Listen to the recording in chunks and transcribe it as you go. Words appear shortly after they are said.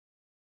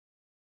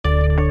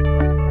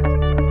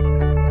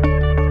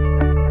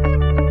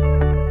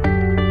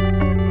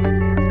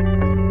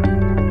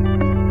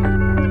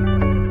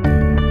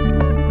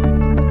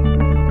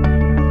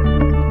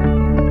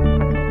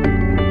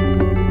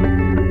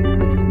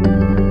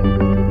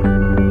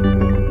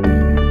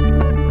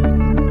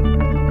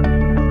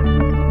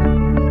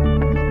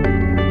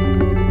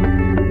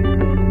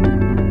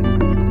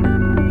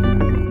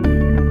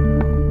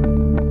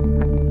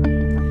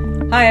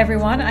Hi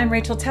everyone, I'm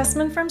Rachel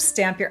Tessman from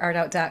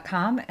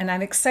stampyourartout.com, and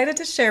I'm excited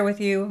to share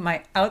with you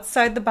my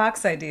outside the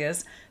box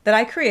ideas that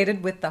I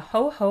created with the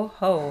Ho Ho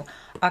Ho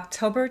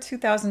October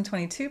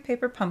 2022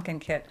 paper pumpkin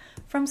kit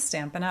from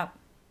Stampin' Up.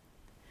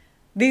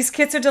 These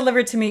kits are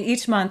delivered to me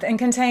each month and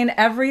contain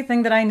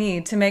everything that I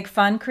need to make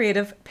fun,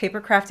 creative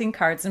paper crafting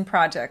cards and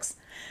projects.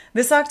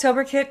 This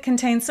October kit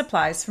contains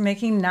supplies for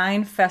making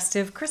 9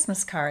 festive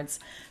Christmas cards,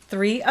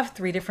 3 of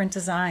 3 different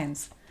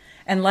designs.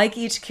 And like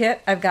each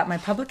kit, I've got my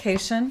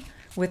publication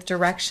with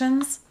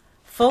directions,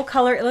 full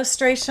color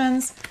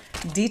illustrations,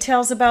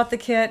 details about the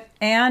kit,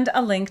 and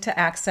a link to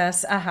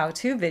access a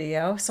how-to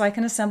video so I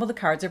can assemble the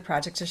cards or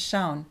project as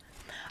shown.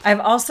 I've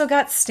also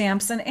got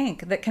stamps and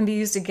ink that can be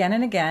used again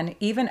and again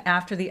even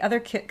after the other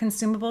kit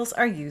consumables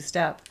are used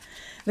up.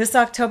 This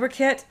October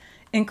kit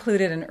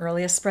included an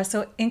early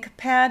espresso ink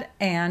pad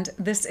and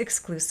this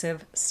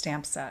exclusive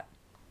stamp set.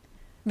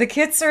 The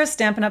kits are a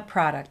Stampin' Up!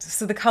 Product,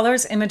 so the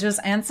colors, images,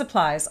 and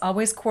supplies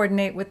always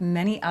coordinate with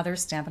many other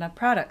Stampin' Up!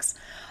 Products.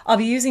 I'll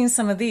be using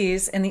some of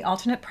these in the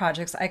alternate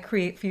projects I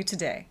create for you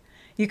today.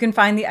 You can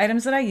find the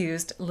items that I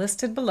used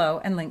listed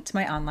below and linked to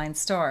my online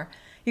store.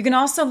 You can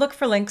also look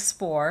for links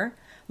for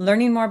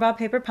learning more about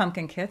paper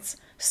pumpkin kits,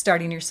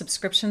 starting your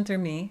subscription through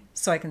me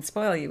so I can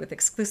spoil you with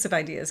exclusive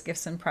ideas,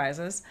 gifts, and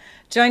prizes,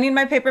 joining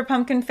my Paper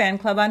Pumpkin fan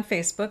club on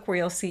Facebook where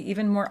you'll see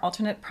even more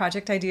alternate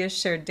project ideas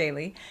shared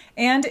daily,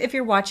 and if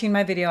you're watching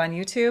my video on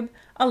YouTube,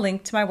 a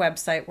link to my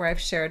website where I've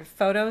shared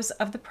photos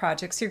of the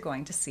projects you're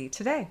going to see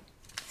today.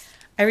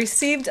 I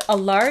received a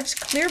large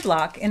clear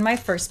block in my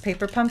first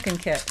paper pumpkin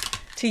kit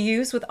to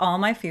use with all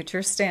my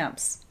future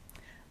stamps.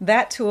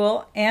 That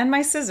tool and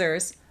my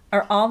scissors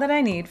are all that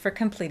I need for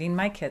completing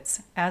my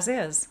kits as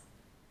is.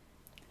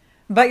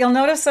 But you'll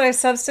notice that I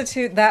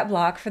substitute that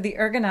block for the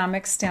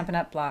ergonomic Stampin'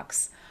 Up!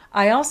 Blocks.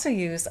 I also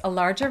use a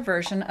larger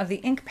version of the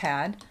ink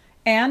pad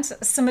and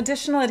some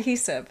additional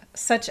adhesive,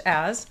 such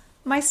as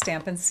my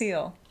stamp and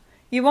seal.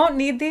 You won't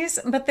need these,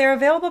 but they're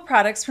available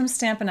products from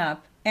Stampin'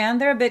 Up!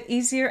 And they're a bit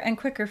easier and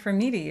quicker for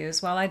me to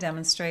use while I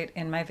demonstrate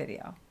in my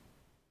video.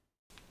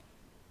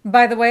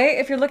 By the way,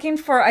 if you're looking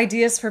for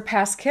ideas for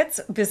past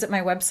kits, visit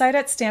my website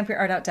at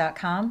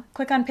stampyourartout.com,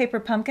 click on Paper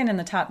Pumpkin in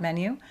the top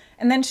menu,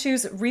 and then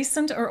choose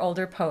Recent or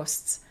Older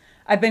Posts.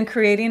 I've been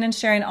creating and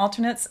sharing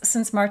alternates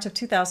since March of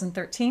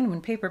 2013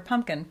 when Paper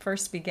Pumpkin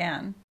first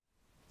began.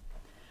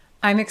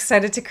 I'm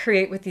excited to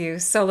create with you,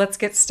 so let's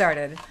get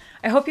started.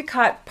 I hope you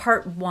caught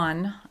part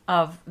 1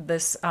 of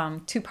this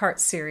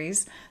 2-part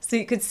series so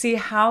you could see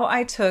how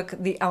I took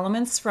the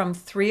elements from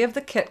 3 of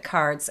the kit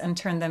cards and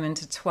turned them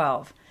into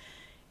 12.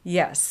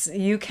 Yes,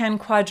 you can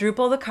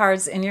quadruple the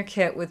cards in your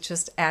kit with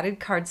just added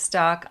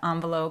cardstock,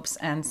 envelopes,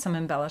 and some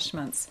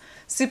embellishments.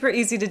 Super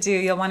easy to do.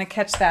 You'll want to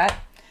catch that.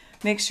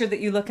 Make sure that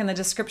you look in the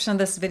description of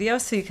this video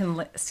so you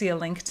can see a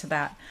link to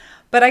that.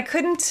 But I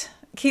couldn't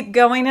keep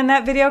going in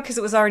that video because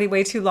it was already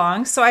way too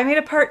long, so I made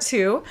a part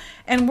 2,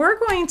 and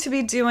we're going to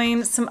be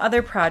doing some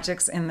other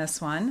projects in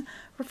this one.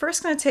 We're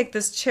first going to take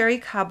this cherry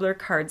cobbler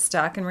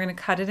cardstock and we're going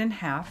to cut it in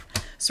half.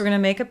 So we're going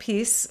to make a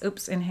piece,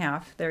 in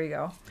half, there you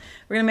go.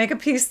 We're going to make a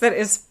piece that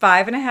is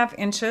 5.5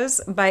 inches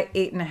by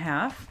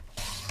 8.5.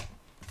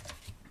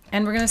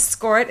 And we're going to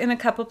score it in a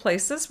couple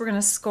places. We're going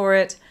to score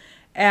it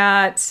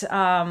at,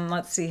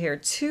 let's see here,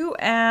 2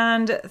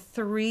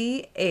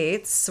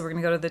 3/8. So we're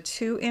going to go to the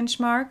 2-inch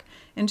mark.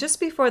 And just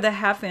before the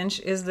 1/2 inch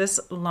is this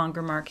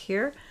longer mark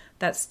here.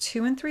 That's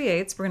 2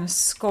 3/8. We're going to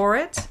score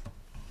it.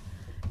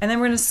 And then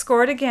we're going to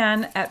score it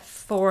again at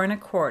 4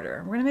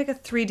 1/4. We're going to make a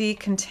 3D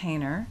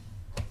container.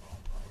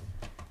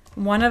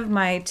 One of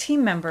my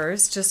team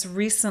members just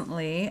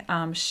recently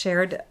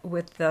shared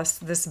with us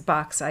this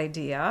box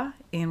idea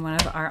in one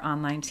of our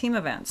online team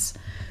events.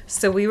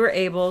 So we were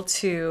able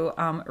to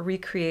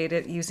recreate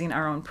it using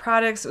our own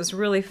products. It was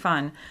really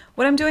fun.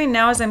 What I'm doing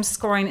now is I'm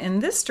scoring in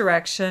this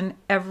direction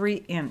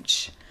every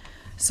inch.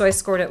 So I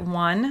scored at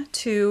 1,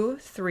 2,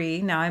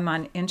 3. Now I'm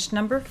on inch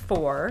number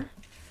 4.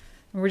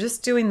 We're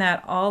just doing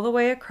that all the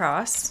way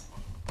across.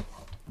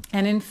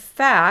 And in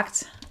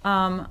fact,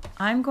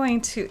 I'm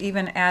going to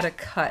even add a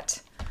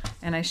cut,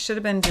 and I should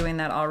have been doing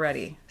that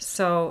already.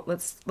 So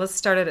let's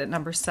start it at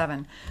number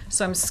 7.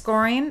 So I'm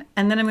scoring,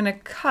 and then I'm going to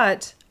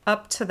cut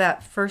up to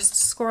that first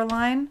score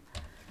line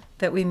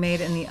that we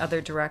made in the other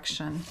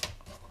direction.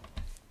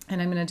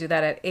 And I'm going to do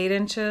that at 8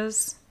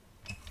 inches,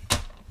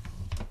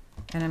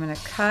 and I'm going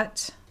to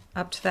cut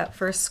up to that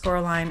first score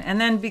line. And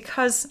then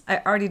because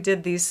I already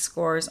did these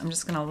scores, I'm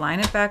just going to line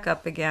it back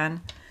up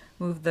again,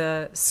 move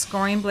the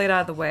scoring blade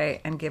out of the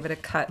way, and give it a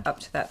cut up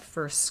to that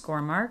first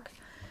score mark.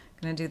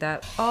 I'm going to do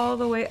that all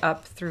the way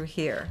up through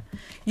here.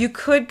 You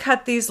could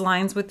cut these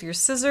lines with your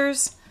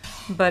scissors,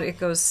 but it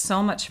goes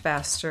so much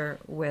faster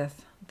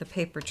with the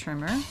paper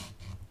trimmer.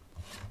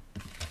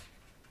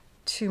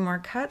 2 more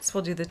cuts.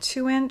 We'll do the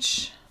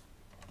 2-inch,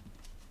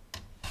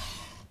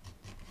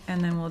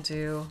 and then we'll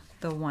do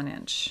the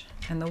 1-inch.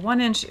 And the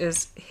 1-inch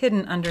is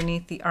hidden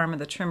underneath the arm of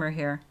the trimmer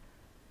here.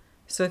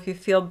 So if you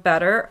feel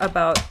better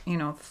about,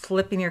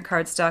 flipping your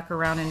cardstock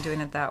around and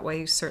doing it that way,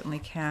 you certainly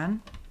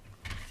can.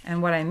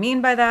 And what I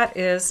mean by that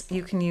is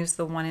you can use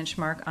the 1-inch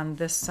mark on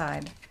this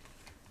side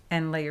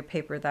and lay your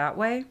paper that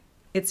way.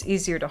 It's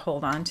easier to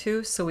hold on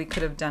to, so we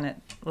could have done it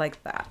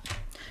like that.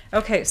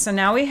 Okay, so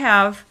now we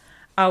have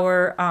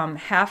our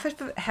half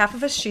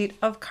of a sheet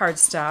of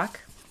cardstock.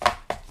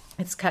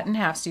 It's cut in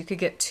half, so you could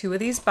get 2 of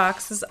these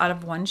boxes out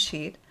of 1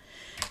 sheet.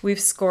 We've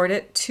scored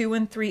it 2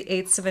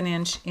 3/8 of an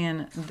inch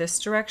in this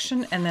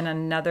direction, and then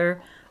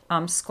another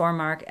score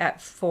mark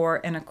at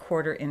 4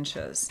 1/4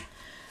 inches.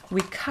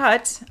 We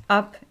cut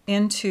up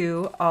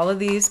into all of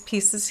these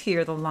pieces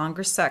here, the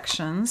longer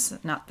sections,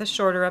 not the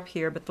shorter up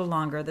here, but the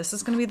longer. This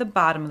is going to be the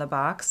bottom of the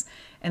box,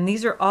 and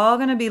these are all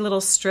going to be little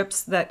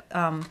strips that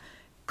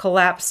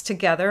collapse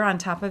together on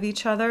top of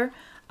each other.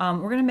 We're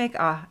going to make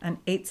an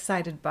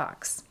 8-sided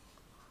box.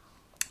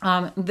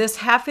 This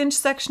 1/2 inch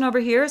section over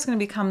here is going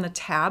to become the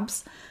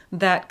tabs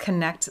that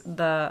connect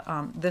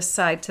the this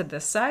side to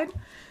this side.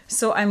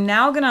 So I'm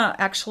now going to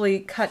actually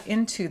cut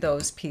into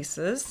those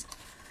pieces.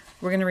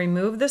 We're going to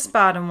remove this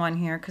bottom one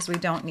here because we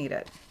don't need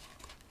it.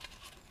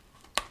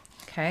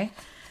 Okay,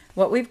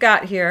 what we've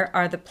got here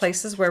are the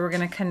places where we're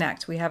going to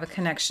connect. We have a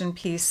connection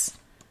piece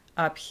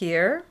up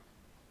here,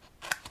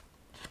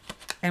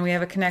 and we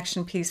have a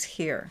connection piece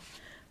here.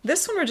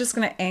 This one we're just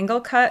going to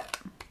angle cut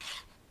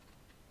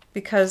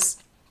because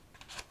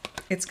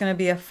it's going to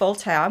be a full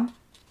tab.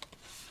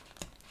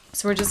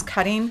 So we're just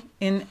cutting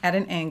in at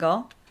an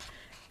angle.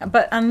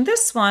 But on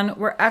this one,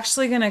 we're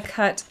actually going to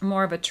cut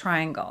more of a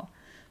triangle.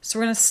 So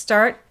we're going to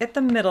start at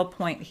the middle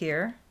point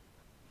here,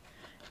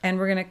 and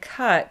we're going to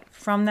cut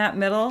from that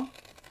middle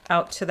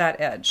out to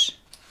that edge.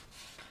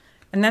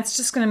 And that's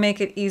just going to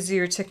make it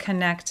easier to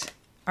connect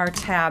our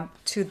tab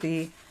to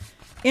the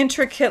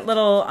intricate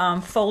little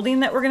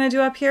folding that we're going to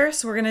do up here.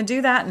 So we're going to do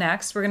that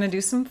next. We're going to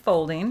do some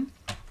folding.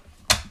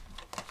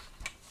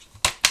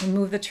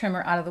 Move the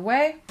trimmer out of the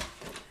way.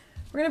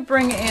 We're going to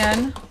bring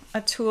in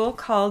a tool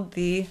called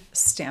the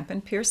Stamp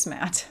and Pierce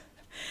mat.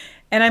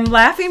 And I'm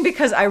laughing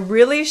because I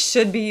really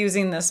should be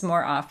using this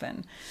more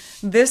often.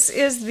 This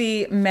is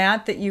the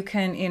mat that you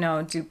can,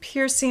 do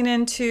piercing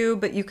into,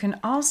 but you can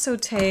also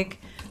take,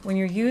 when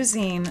you're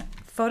using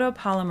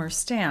photopolymer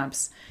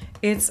stamps,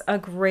 it's a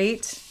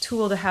great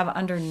tool to have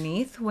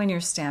underneath when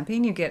you're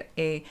stamping. You get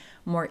a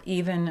more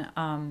even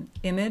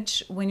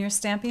image when you're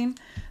stamping.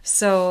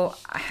 So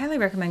I highly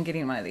recommend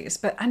getting one of these.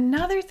 But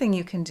another thing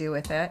you can do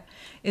with it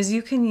is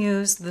you can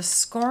use the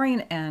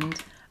scoring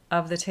end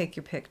of the Take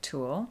Your Pick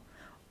tool,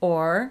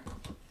 or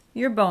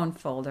your bone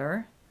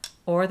folder,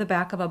 or the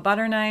back of a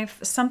butter knife,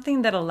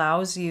 something that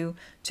allows you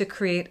to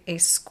create a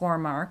score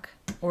mark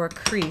or a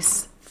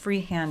crease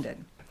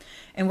free-handed.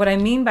 And what I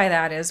mean by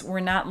that is we're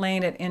not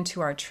laying it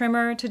into our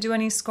trimmer to do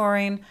any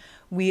scoring.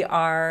 We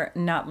are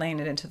not laying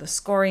it into the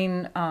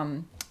scoring,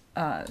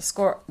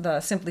 the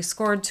Simply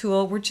Scored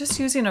tool. We're just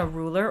using a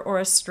ruler or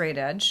a straight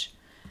edge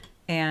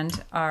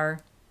and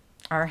our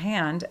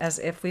hand as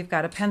if we've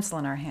got a pencil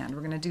in our hand.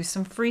 We're going to do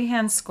some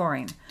freehand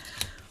scoring.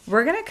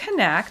 We're going to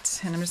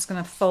connect, and I'm just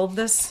going to fold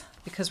this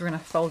because we're going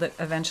to fold it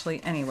eventually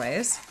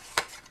anyways.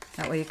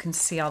 That way you can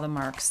see all the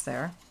marks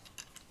there.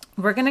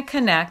 We're going to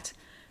connect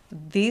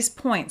these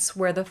points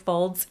where the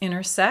folds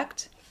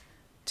intersect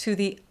to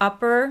the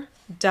upper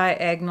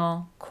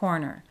diagonal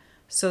corner.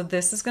 So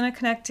this is going to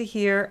connect to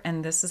here,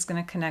 and this is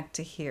going to connect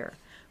to here.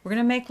 We're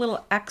going to make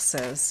little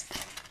X's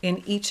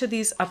in each of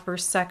these upper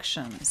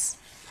sections.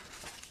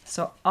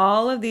 So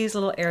all of these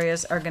little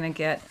areas are going to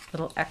get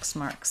little X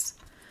marks.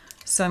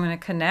 So I'm going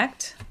to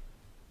connect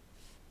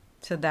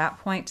to that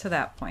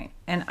point,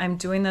 and I'm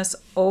doing this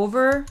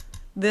over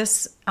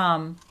this,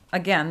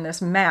 again,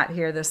 this mat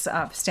here, this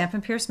Stamp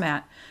and Pierce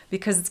mat,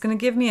 because it's going to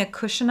give me a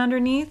cushion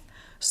underneath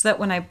so that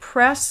when I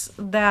press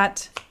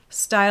that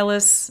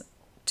stylus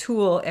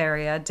tool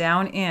area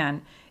down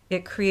in,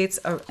 it creates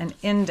an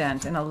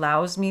indent and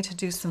allows me to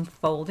do some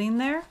folding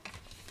there.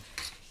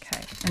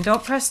 Okay, and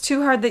don't press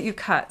too hard that you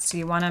cut, so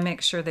you want to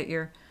make sure that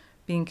you're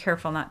being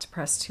careful not to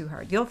press too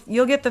hard.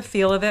 You'll get the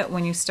feel of it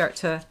when you start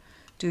to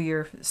do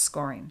your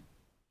scoring.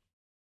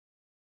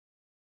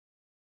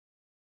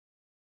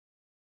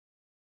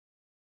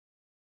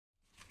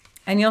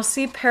 And you'll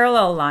see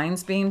parallel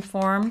lines being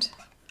formed.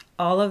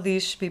 All of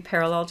these should be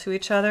parallel to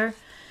each other.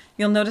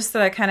 You'll notice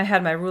that I kind of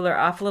had my ruler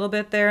off a little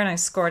bit there and I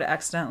scored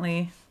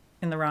accidentally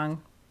in the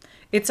wrong.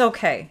 It's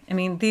okay. I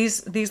mean,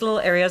 these little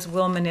areas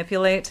will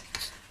manipulate,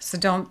 so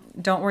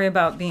don't worry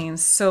about being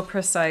so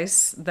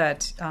precise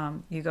that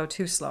you go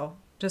too slow.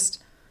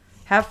 Just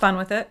have fun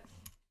with it.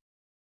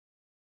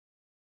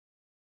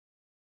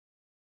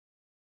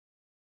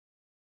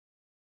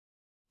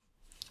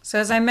 So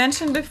as I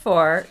mentioned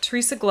before,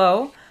 Teresa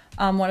Glow,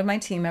 one of my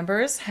team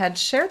members, had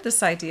shared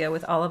this idea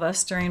with all of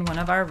us during one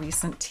of our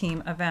recent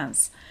team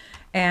events.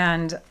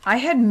 And I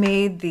had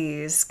made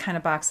these kind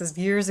of boxes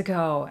years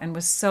ago and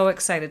was so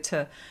excited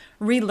to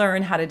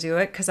relearn how to do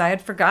it because I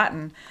had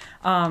forgotten.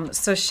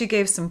 So she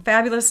gave some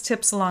fabulous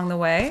tips along the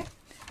way,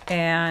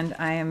 and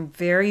I am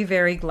very,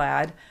 very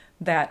glad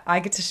that I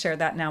get to share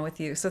that now with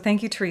you. So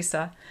thank you,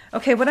 Teresa.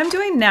 Okay, what I'm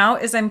doing now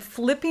is I'm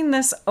flipping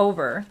this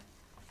over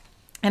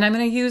And I'm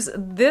going to use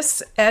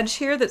this edge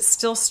here that's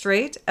still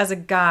straight as a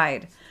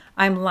guide.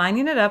 I'm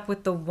lining it up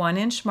with the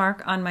 1-inch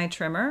mark on my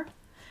trimmer,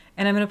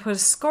 and I'm going to put a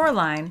score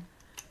line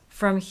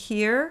from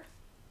here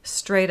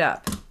straight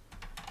up.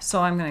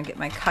 So I'm going to get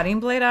my cutting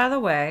blade out of the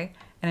way,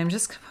 and I'm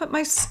just going to put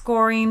my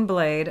scoring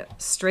blade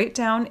straight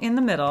down in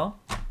the middle,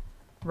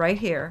 right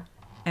here,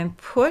 and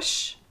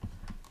push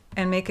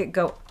and make it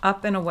go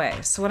up and away.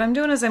 So what I'm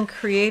doing is I'm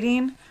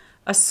creating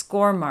a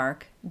score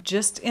mark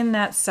just in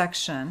that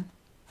section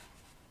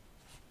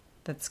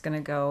that's going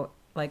to go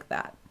like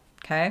that,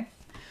 okay?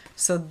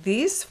 So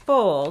these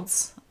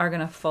folds are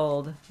going to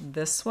fold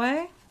this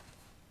way,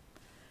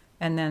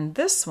 and then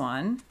this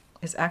one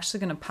is actually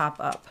going to pop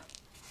up.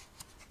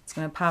 It's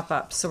going to pop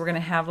up. So we're going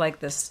to have like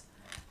this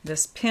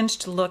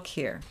pinched look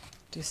here.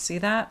 Do you see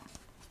that?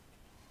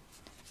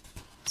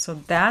 So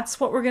that's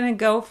what we're going to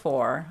go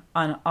for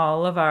on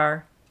all of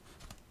our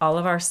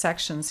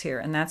sections here,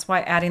 and that's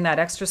why adding that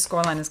extra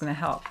score line is going to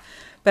help.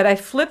 But I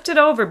flipped it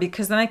over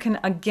because then I can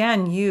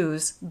again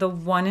use the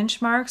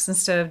 1-inch marks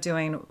instead of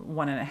doing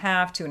 1.5,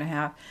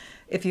 2.5.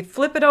 If you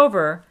flip it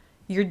over,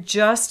 you're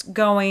just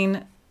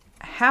going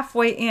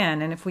halfway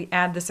in, and if we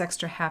add this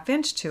extra 1/2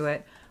 inch to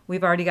it,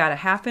 we've already got a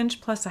 1/2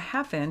 inch plus a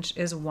 1/2 inch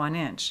is 1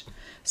 inch.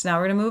 So now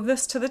we're going to move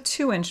this to the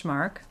 2-inch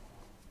mark,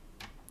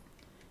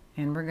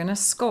 and we're going to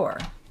score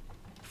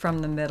from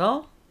the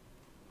middle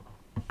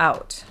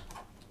out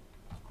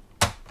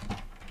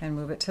and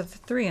move it to the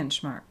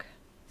 3-inch mark.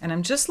 And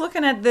I'm just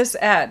looking at this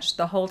edge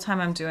the whole time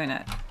I'm doing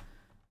it.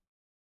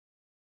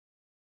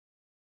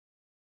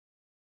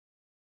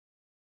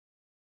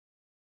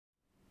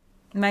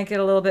 It might get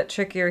a little bit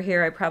trickier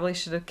here. I probably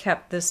should have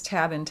kept this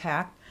tab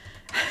intact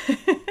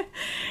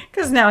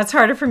because now it's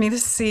harder for me to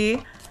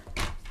see.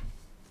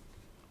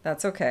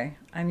 That's okay.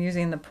 I'm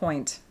using the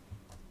point.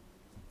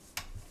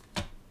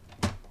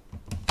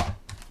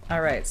 All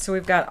right, so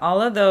we've got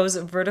all of those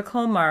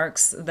vertical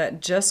marks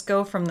that just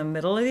go from the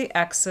middle of the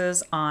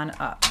X's on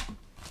up.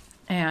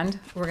 And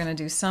we're going to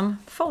do some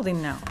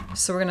folding now.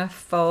 So we're going to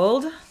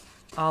fold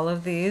all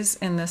of these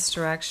in this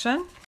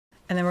direction,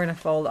 and then we're going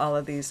to fold all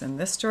of these in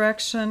this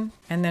direction,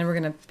 and then we're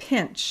going to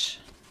pinch,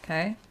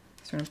 okay?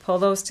 So we're going to pull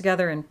those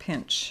together and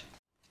pinch.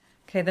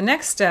 Okay, the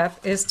next step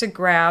is to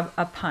grab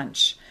a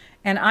punch.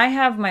 And I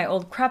have my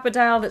old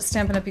Crocodile that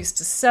Stampin' Up! Used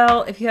to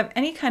sell. If you have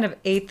any kind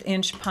of 1/8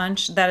 inch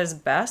punch, that is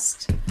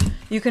best.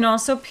 You can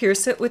also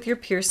pierce it with your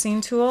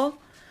piercing tool,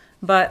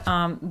 but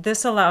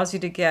this allows you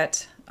to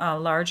get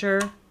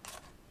larger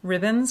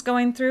ribbons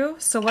going through.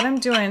 So what I'm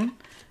doing,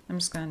 I'm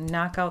just going to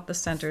knock out the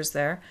centers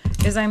there,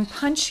 is I'm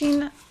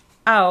punching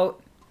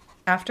out,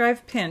 after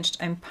I've pinched,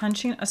 I'm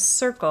punching a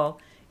circle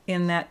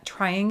in that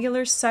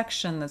triangular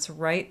section that's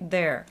right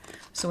there.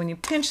 So when you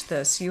pinch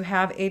this, you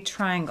have a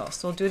triangle.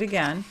 So we'll do it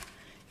again.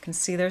 You can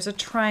see there's a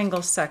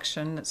triangle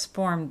section that's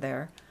formed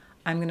there.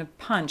 I'm going to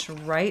punch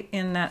right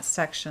in that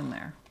section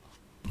there.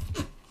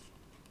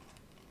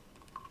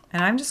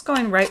 And I'm just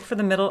going right for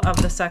the middle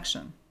of the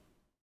section.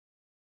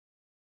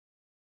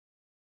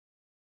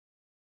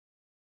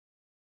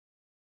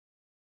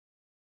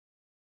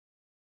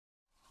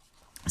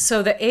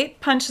 So the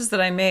 8 punches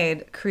that I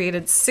made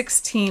created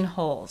 16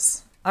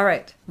 holes. All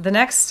right, the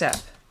next step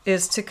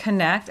is to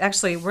connect.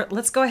 Actually,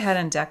 let's go ahead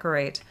and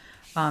decorate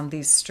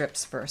these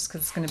strips first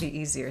because it's going to be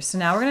easier. So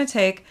now we're going to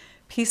take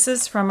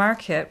pieces from our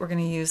kit. We're going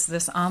to use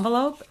this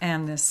envelope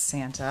and this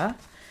Santa.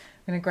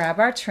 We're going to grab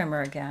our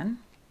trimmer again.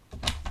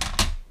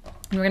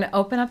 And we're going to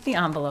open up the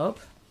envelope.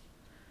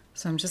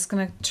 So I'm just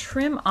going to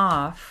trim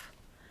off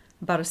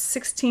about a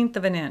 1/16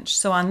 of an inch.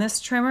 So on this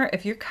trimmer,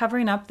 if you're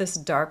covering up this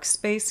dark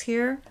space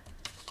here,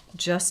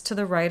 just to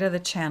the right of the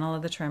channel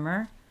of the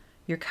trimmer,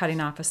 you're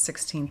cutting off a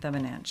 1/16 of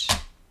an inch.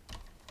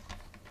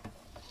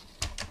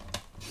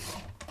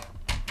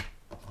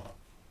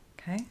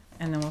 Okay,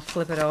 and then we'll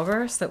flip it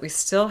over so that we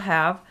still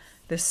have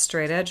this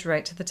straight edge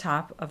right to the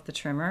top of the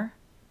trimmer.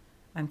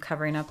 I'm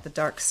covering up the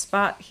dark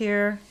spot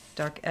here,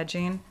 dark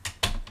edging,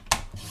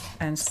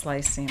 and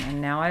slicing.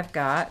 And now I've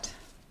got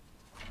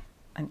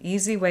an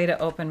easy way to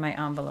open my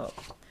envelope.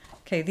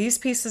 Okay, these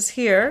pieces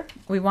here,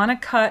 we want to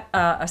cut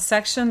a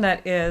section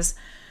that is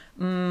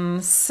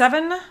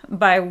 7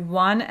 by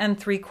 1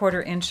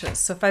 3/4 inches.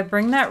 So if I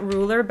bring that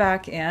ruler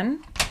back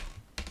in,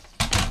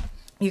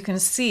 you can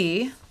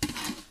see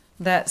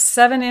that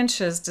 7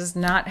 inches does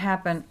not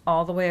happen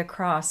all the way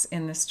across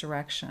in this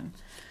direction.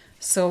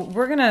 So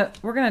we're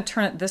gonna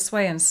turn it this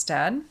way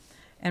instead,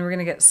 and we're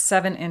gonna get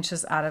 7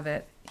 inches out of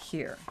it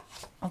here.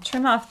 I'll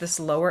trim off this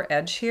lower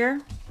edge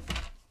here.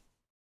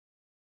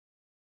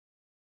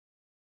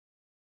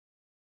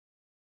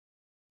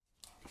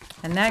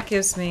 And that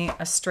gives me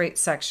a straight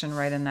section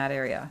right in that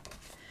area.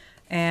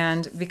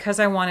 And because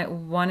I want it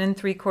 1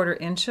 3/4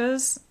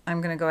 inches,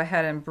 I'm going to go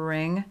ahead and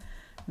bring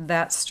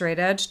that straight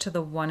edge to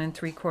the 1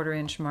 3/4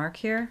 inch mark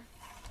here.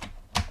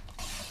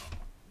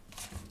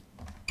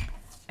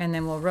 And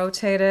then we'll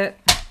rotate it.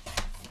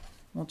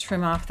 We'll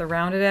trim off the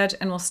rounded edge,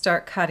 and we'll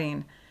start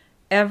cutting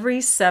every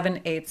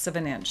 7/8 of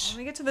an inch. When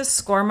we get to this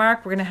score mark,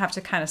 we're going to have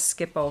to kind of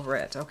skip over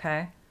it,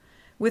 okay?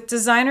 With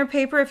designer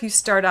paper, if you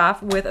start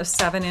off with a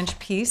 7-inch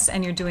piece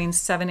and you're doing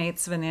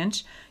 7/8 of an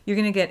inch, you're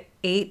going to get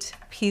 8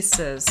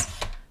 pieces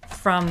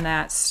from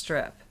that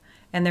strip.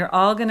 And they're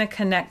all going to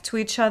connect to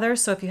each other.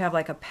 So if you have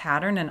like a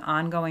pattern, an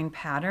ongoing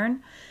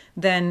pattern,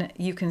 then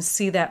you can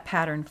see that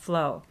pattern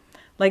flow.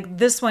 Like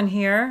this one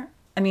here,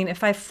 I mean,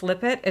 if I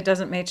flip it, it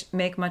doesn't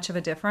make much of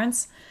a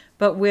difference.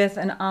 But with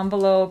an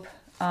envelope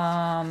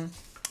that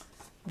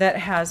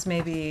has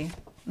maybe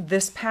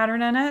this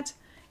pattern in it,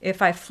 if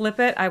I flip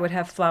it, I would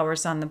have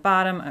flowers on the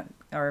bottom,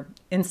 or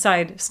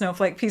inside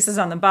snowflake pieces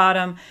on the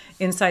bottom,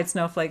 inside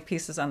snowflake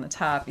pieces on the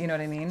top. You know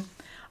what I mean?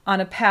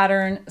 On a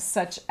pattern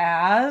such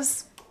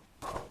as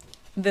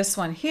this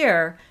one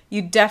here,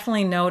 you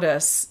definitely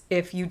notice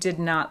if you did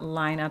not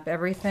line up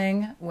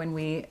everything when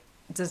we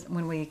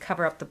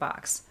cover up the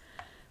box.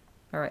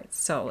 All right,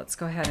 so let's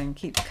go ahead and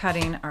keep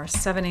cutting our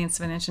 7/8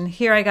 of an inch. And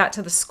here I got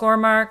to the score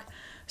mark,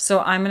 so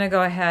I'm going to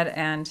go ahead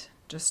and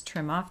just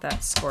trim off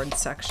that scored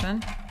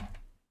section.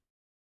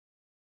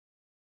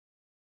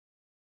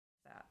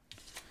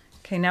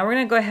 Okay, now we're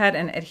going to go ahead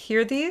and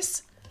adhere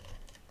these,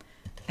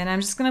 and I'm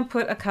just going to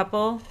put a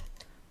couple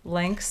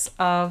lengths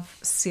of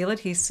seal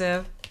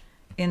adhesive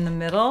in the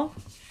middle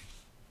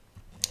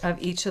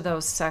of each of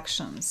those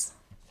sections.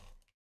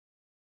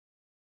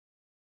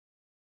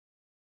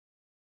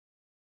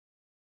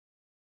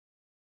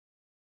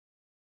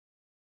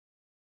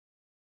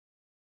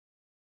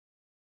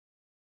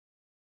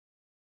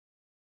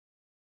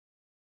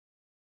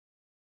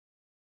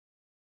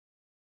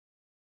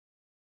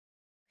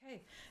 Okay,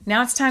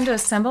 now it's time to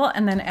assemble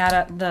and then add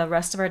up the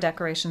rest of our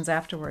decorations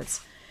afterwards.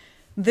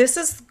 This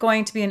is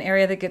going to be an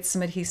area that gets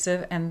some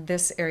adhesive, and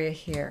this area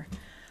here.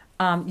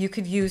 You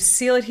could use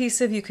seal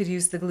adhesive, you could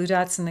use the glue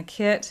dots in the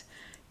kit.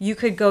 You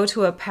could go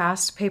to a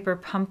past paper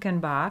pumpkin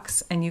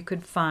box and you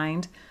could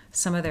find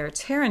some of their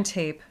tear and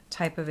tape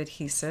type of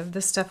adhesive.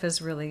 This stuff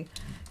is really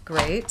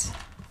great.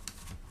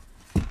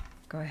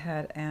 Go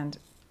ahead and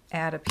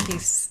add a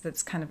piece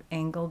that's kind of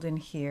angled in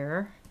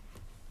here.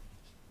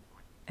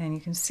 And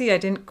you can see I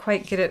didn't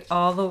quite get it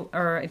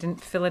I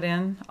didn't fill it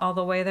in all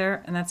the way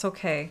there, and that's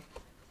okay.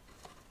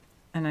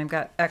 And I've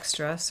got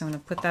extra, so I'm going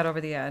to put that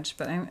over the edge,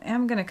 but I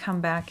am going to come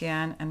back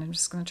in and I'm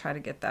just going to try to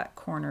get that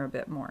corner a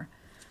bit more.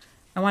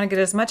 I want to get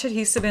as much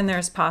adhesive in there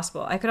as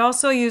possible. I could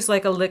also use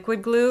like a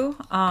liquid glue.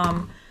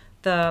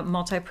 The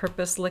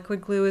multi-purpose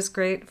liquid glue is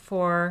great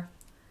for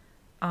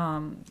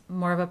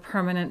more of a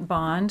permanent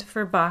bond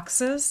for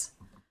boxes.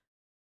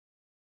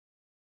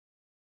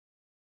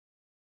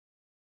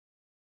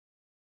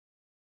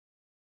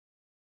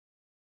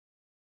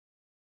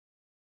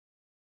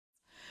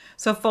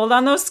 So fold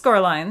on those score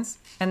lines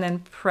and then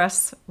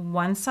press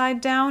one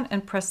side down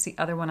and press the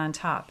other one on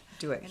top.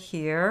 Do it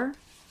here.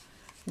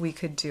 We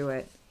could do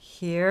it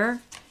here.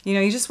 You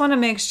know, you just want to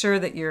make sure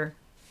that you're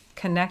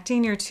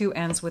connecting your two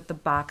ends with the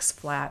box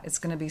flat. It's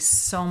going to be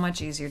so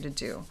much easier to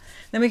do.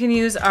 Then we can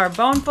use our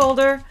bone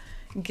folder,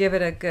 give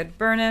it a good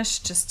burnish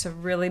just to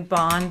really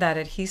bond that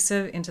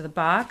adhesive into the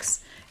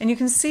box. And you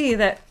can see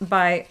that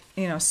by,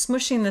 you know,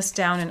 smushing this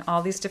down in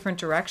all these different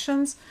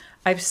directions,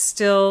 I've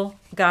still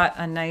got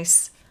a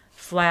nice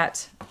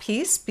flat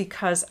piece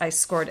because I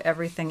scored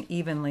everything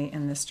evenly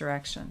in this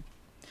direction.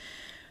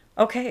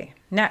 Okay,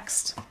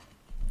 next,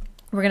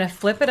 we're going to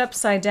flip it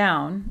upside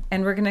down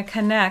and we're going to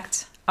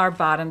connect our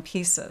bottom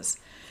pieces.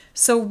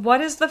 So what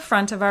is the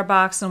front of our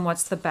box and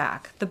what's the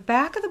back? The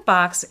back of the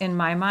box in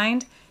my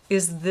mind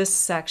is this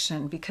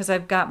section because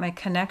I've got my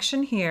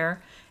connection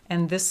here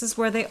and this is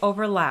where they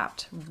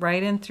overlapped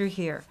right in through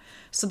here.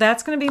 So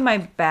that's going to be my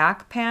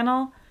back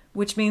panel,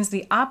 which means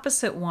the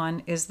opposite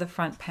one is the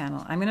front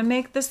panel. I'm going to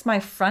make this my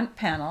front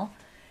panel,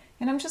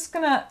 and I'm just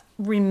going to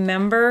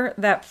remember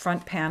that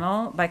front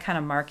panel by kind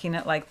of marking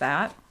it like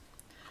that.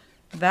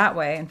 That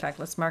way, in fact,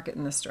 let's mark it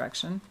in this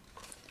direction.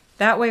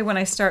 That way, when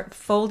I start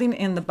folding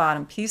in the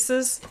bottom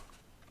pieces,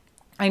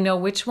 I know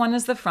which one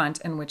is the front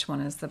and which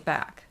one is the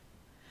back.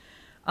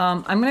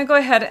 I'm going to go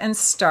ahead and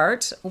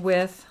start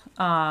with,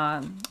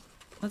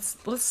 let's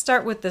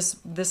start with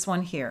this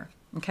one here.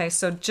 Okay,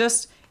 so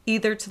just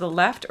either to the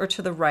left or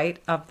to the right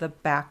of the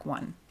back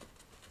one.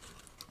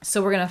 So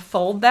we're going to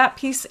fold that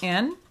piece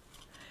in,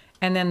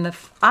 and then the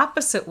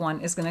opposite one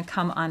is going to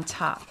come on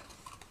top.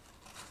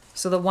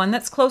 So the one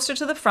that's closer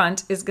to the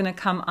front is going to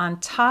come on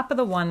top of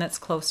the one that's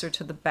closer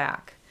to the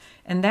back.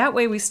 And that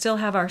way we still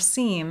have our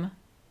seam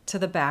to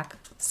the back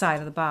side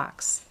of the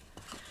box.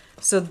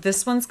 So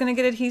this one's going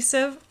to get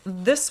adhesive.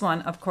 This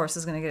one, of course,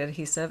 is going to get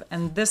adhesive,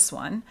 and this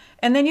one.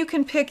 And then you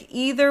can pick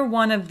either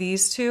one of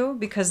these two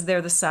because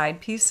they're the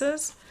side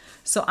pieces.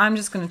 So I'm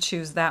just going to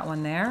choose that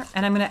one there,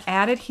 and I'm going to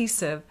add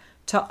adhesive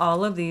to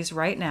all of these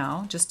right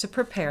now just to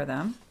prepare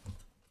them.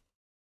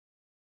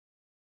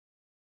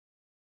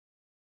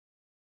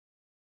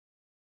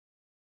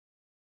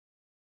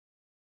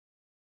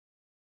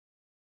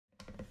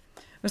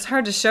 It was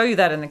hard to show you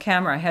that in the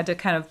camera. I had to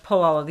kind of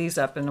pull all of these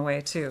up in a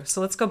way too.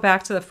 So let's go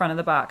back to the front of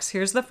the box.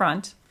 Here's the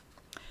front.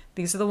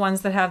 These are the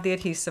ones that have the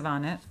adhesive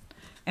on it.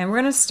 And we're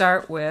going to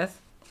start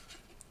with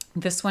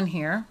this one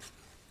here.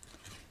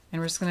 And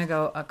we're just going to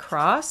go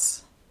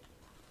across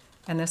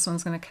and this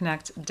one's going to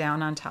connect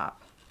down on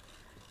top.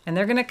 And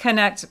they're going to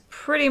connect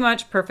pretty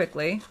much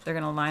perfectly. They're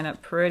going to line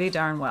up pretty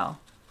darn well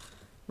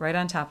right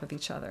on top of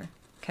each other.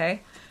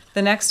 Okay.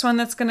 The next one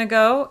that's going to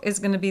go is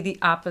going to be the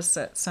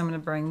opposite. So I'm going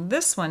to bring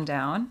this one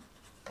down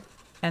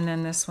and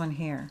then this one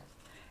here.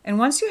 And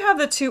once you have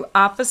the two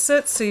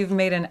opposites, so you've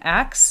made an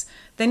X,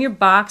 then your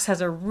box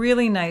has a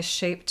really nice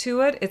shape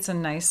to it. It's a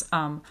nice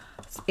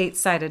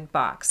 8-sided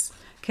box.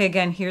 Okay,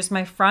 again, here's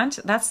my front.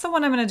 That's the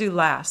one I'm going to do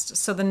last.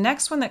 So the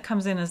next one that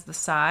comes in is the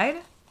side.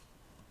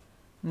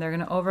 And they're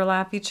going to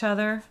overlap each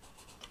other.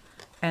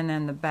 And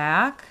then the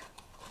back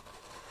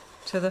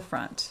to the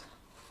front.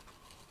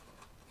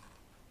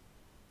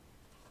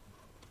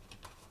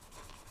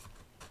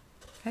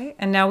 Okay,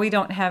 and now we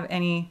don't have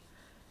any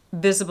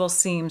visible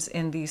seams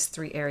in these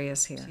three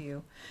areas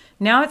here.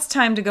 Now it's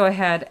time to go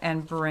ahead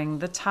and bring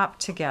the top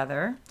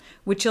together,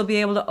 which you'll be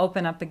able to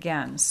open up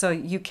again. So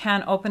you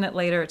can open it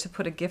later to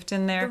put a gift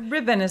in there. The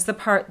ribbon is the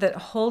part that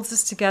holds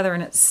this together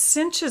and it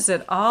cinches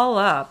it all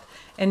up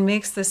and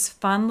makes this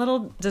fun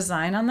little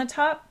design on the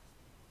top.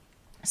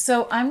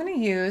 So I'm going to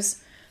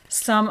use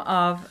some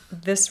of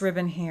this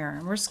ribbon here.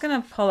 We're just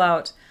going to pull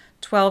out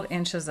 12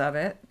 inches of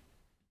it.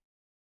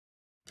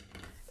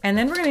 And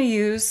then we're going to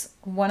use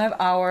one of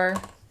our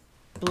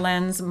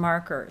blends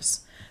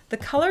markers. The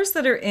colors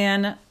that are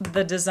in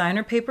the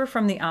designer paper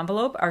from the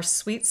envelope are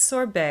Sweet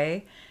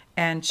Sorbet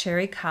and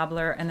Cherry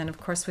Cobbler, and then of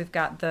course we've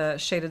got the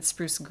shaded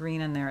spruce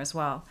green in there as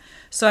well.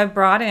 So I've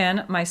brought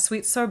in my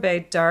Sweet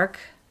Sorbet dark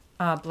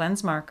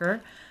blends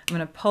marker. I'm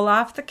going to pull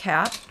off the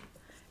cap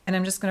and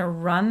I'm just going to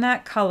run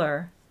that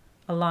color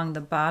along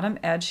the bottom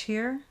edge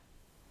here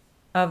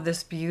of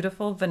this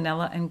beautiful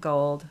vanilla and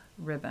gold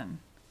ribbon.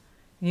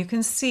 You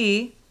can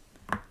see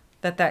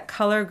that that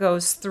color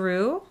goes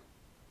through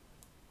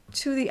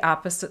to the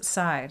opposite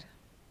side.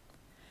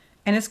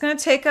 And it's going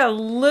to take a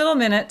little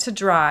minute to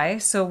dry,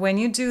 so when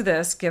you do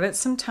this, give it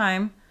some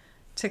time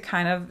to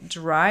kind of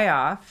dry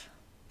off.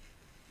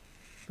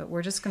 But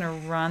we're just going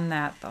to run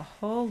that the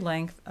whole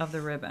length of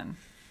the ribbon.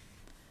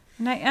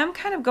 And I am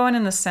kind of going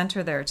in the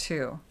center there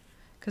too,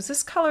 because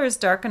this color is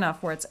dark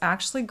enough where it's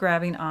actually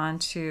grabbing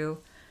onto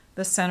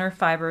the center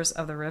fibers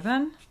of the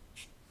ribbon,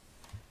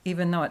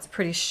 even though it's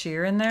pretty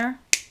sheer in there.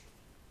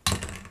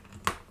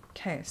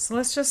 Okay, so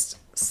let's just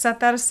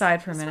set that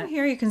aside for a minute. So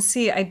here you can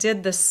see I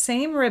did the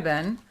same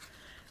ribbon,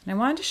 and I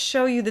wanted to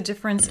show you the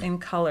difference in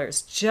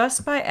colors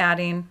just by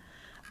adding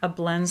a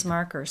blends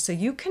marker. So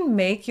you can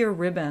make your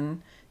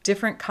ribbon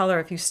different color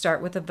if you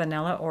start with a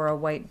vanilla or a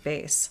white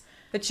base.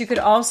 But you could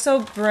also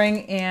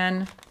bring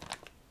in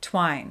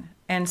twine.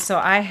 And so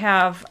I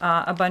have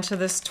a bunch of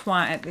this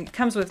twine. It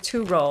comes with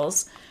 2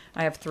 rolls.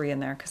 I have 3 in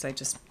there because I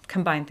just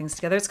combine things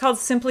together. It's called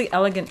Simply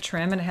Elegant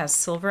Trim, and it has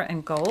silver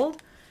and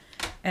gold.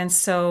 And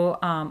so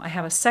I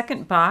have a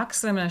second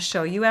box that I'm going to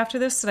show you after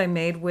this that I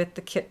made with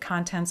the kit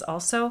contents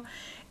also,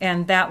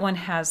 and that one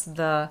has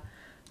the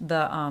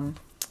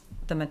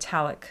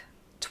metallic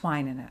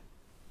twine in it.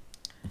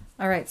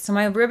 All right, so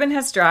my ribbon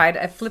has dried.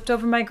 I flipped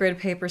over my grid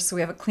paper so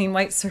we have a clean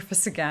white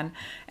surface again,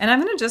 and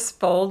I'm going to just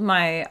fold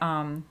my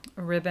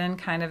ribbon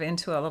kind of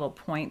into a little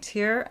point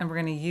here, and we're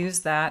going to use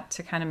that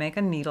to kind of make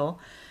a needle,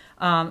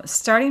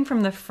 starting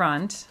from the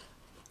front,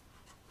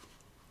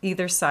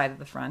 either side of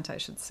the front, I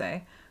should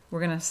say. We're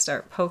going to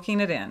start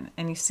poking it in.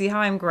 And you see how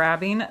I'm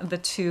grabbing the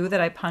 2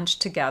 that I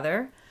punched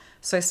together?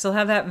 So I still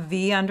have that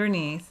V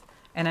underneath,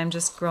 and I'm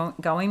just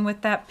going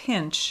with that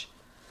pinch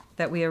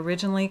that we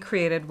originally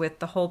created with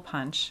the hole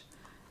punch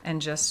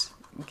and just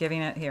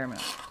giving it here. I'm going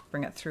to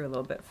bring it through a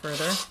little bit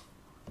further.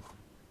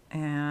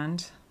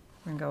 And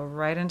we're going to go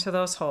right into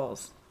those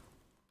holes.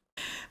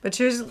 But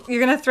you're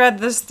going to thread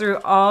this through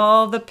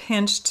all the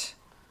pinched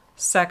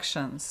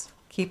sections.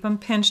 Keep them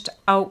pinched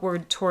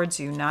outward towards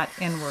you, not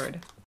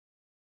inward.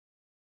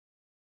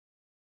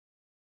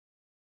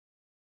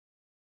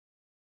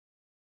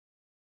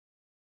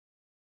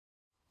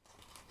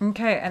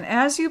 Okay, and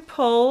as you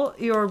pull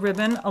your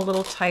ribbon a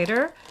little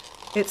tighter,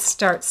 it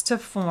starts to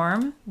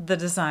form the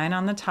design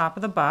on the top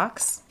of the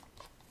box.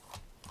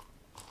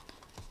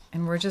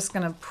 And we're just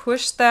going to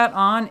push that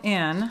on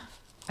in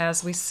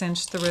as we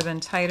cinch the ribbon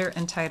tighter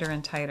and tighter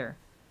and tighter.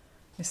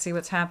 You see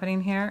what's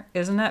happening here?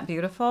 Isn't that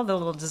beautiful, the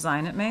little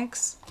design it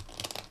makes?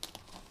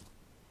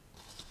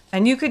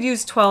 And you could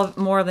use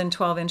more than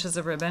 12 inches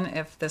of ribbon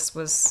if this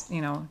was,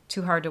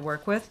 too hard to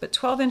work with, but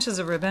 12 inches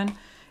of ribbon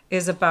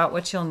is about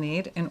what you'll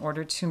need in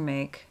order to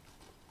make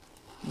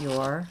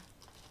your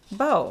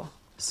bow.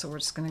 So we're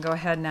just going to go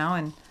ahead now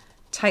and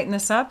tighten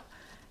this up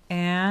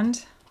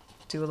and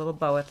do a little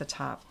bow at the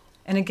top.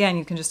 And again,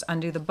 you can just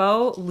undo the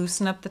bow,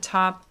 loosen up the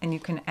top, and you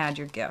can add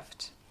your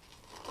gift.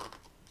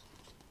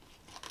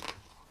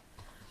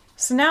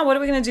 So now what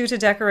are we going to do to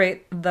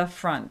decorate the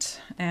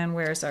front? And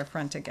where's our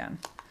front again?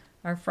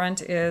 Our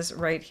front is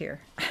right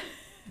here.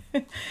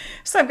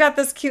 So I've got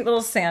this cute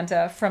little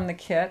Santa from the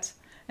kit.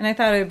 And I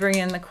thought I would bring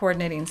in the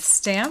coordinating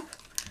stamp.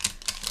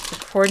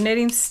 The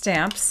coordinating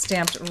stamp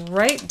stamped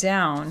right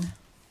down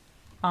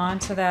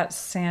onto that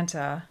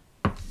Santa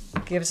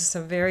Gives us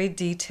a very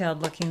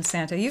detailed looking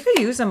Santa. You could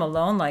use him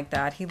alone like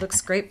that. He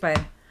looks great by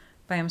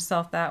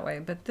himself that way,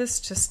 but this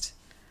just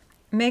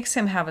makes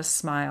him have a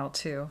smile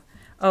too.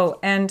 Oh,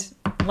 and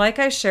like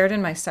I shared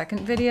in my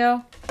second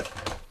video,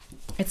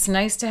 it's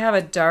nice to have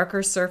a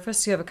darker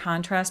surface. You have a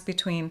contrast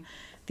between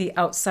the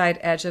outside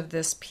edge of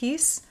this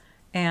piece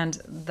and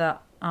the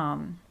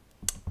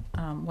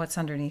what's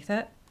underneath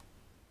it.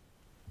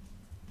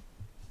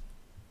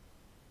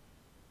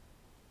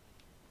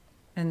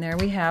 And there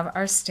we have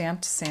our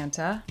stamped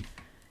Santa.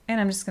 And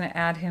I'm just going to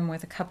add him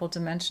with a couple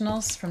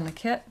dimensionals from the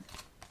kit.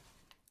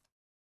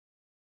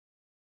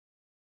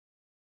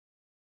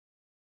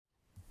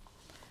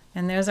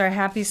 And there's our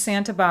Happy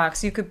Santa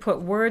box. You could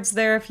put words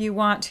there if you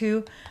want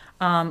to.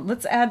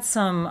 Let's add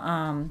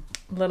some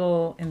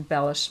little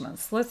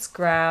embellishments. Let's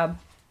grab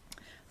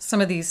some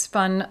of these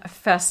fun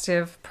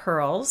festive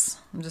pearls.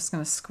 I'm just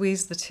going to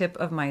squeeze the tip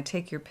of my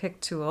Take Your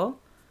Pick tool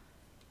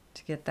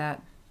to get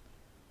that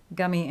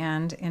gummy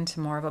end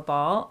into more of a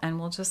ball, and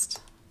we'll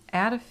just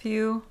add a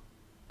few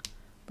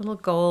little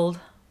gold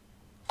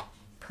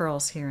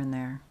pearls here and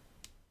there.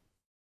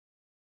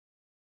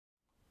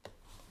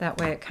 That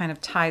way it kind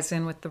of ties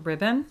in with the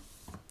ribbon,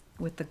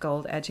 with the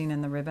gold edging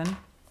in the ribbon.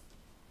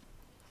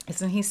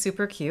 Isn't he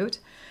super cute?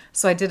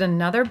 So I did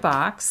another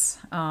box.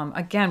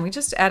 Again, we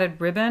just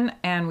added ribbon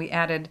and we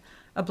added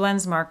a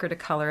blends marker to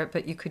color it,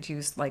 but you could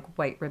use like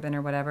white ribbon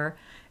or whatever.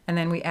 And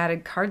then we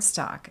added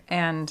cardstock,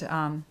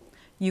 and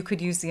you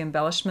could use the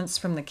embellishments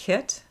from the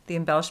kit. The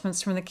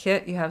embellishments from the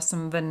kit, you have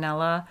some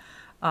vanilla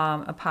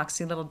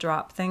epoxy little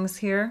drop things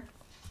here.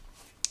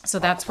 So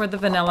that's where the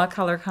vanilla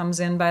color comes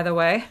in, by the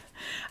way.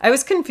 I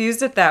was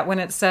confused at that when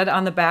it said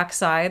on the back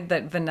side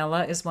that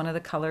vanilla is one of the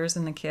colors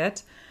in the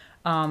kit.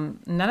 None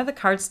of the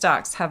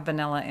cardstocks have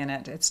vanilla in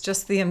it. It's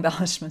just the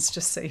embellishments,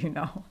 just so you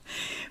know.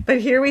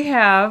 But here we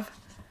have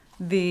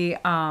the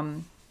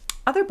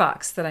other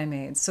box that I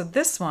made. So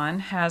this one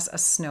has a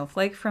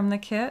snowflake from the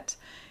kit.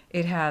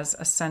 It has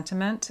a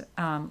sentiment,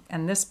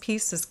 and this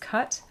piece is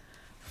cut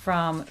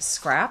from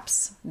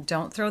scraps.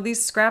 Don't throw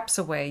these scraps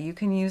away. You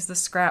can use the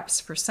scraps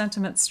for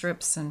sentiment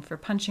strips and for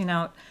punching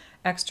out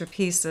extra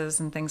pieces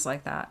and things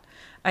like that.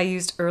 I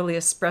used early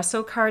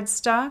espresso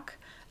cardstock.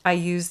 I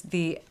used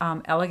the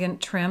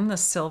elegant trim, the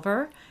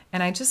silver,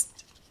 and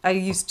I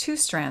used 2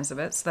 strands of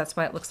it, so that's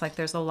why it looks like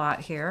there's a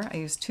lot here. I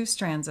used 2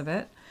 strands of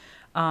it.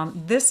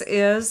 This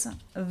is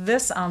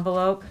this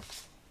envelope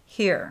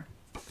here,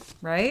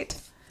 right?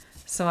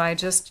 So I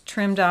just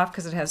trimmed off,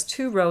 because it has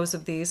 2 rows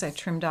of these, I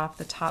trimmed off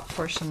the top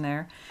portion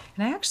there.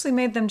 And I actually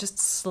made them just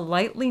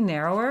slightly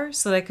narrower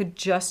so that I could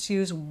just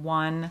use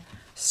 1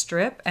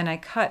 strip, and I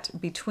cut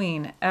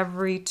between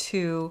every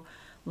 2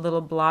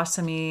 little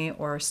blossomy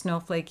or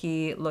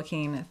snowflakey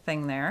looking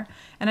thing there.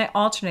 And I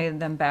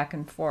alternated them back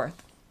and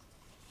forth.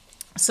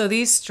 So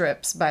these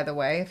strips, by the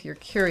way, if you're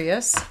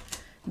curious,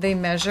 they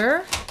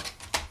measure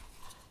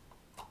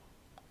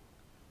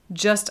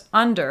just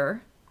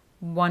under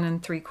 1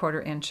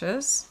 3/4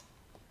 inches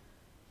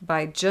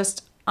by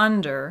just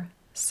under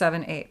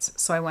 7/8.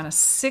 So I went a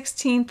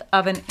 1/16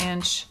 of an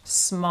inch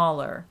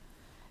smaller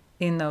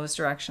in those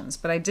directions.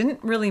 But I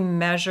didn't really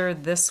measure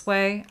this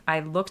way.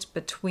 I looked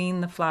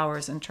between the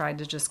flowers and tried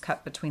to just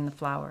cut between the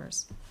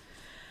flowers.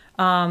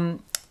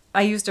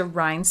 I used a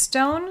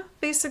rhinestone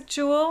basic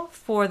jewel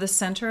for the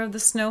center of the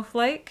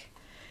snowflake.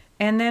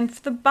 And then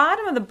for the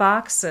bottom of the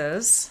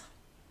boxes,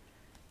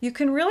 you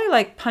can really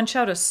like punch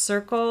out a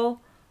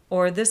circle,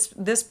 or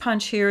this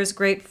punch here is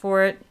great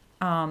for it.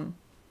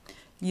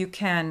 You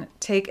can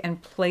take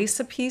and place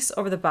a piece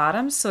over the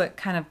bottom so it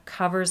kind of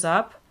covers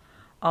up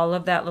all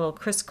of that little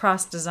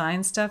crisscross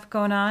design stuff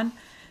going on.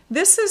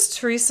 This is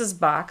Teresa's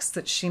box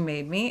that she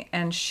made me,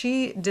 and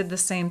she did the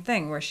same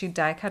thing where she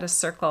die cut a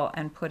circle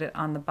and put it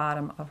on the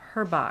bottom of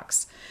her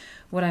box.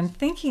 What I'm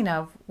thinking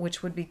of,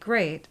 which would be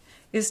great,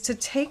 is to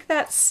take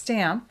that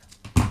stamp,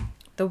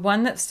 the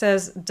one that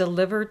says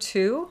deliver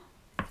to,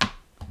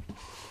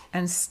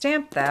 and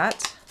stamp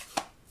that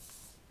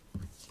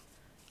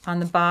on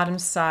the bottom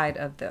side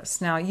of this.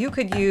 Now you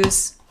could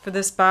use, for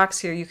this box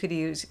here, you could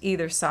use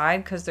either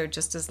side because they're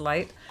just as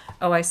light.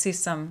 Oh, I see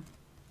some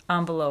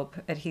envelope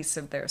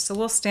adhesive there. So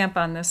we'll stamp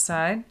on this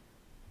side.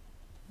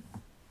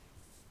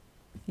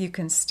 You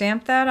can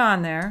stamp that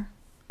on there,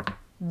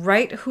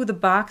 write who the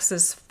box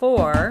is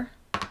for.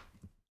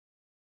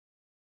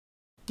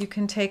 You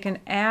can take and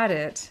add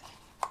it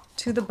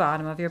to the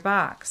bottom of your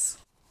box.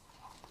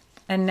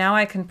 And now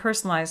I can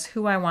personalize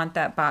who I want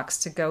that box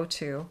to go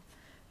to.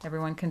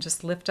 Everyone can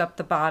just lift up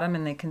the bottom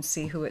and they can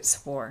see who it's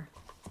for.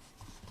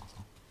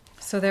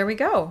 So there we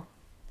go.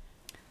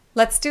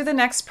 Let's do the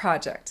next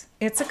project.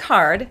 It's a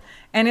card,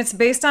 and it's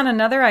based on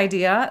another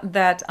idea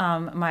that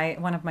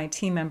one of my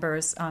team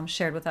members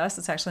shared with us.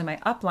 It's actually my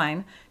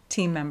upline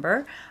team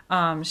member.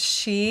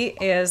 She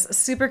is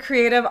super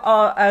creative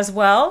as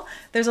well.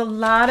 There's a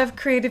lot of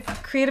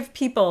creative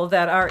people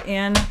that are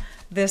in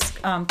this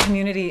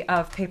community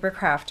of paper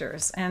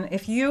crafters. And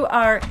if you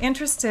are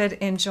interested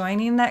in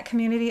joining that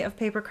community of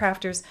paper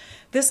crafters,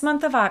 this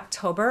month of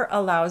October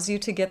allows you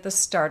to get the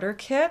starter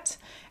kit.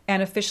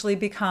 and officially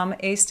become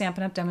a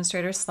Stampin' Up!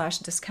 Demonstrator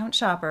 / discount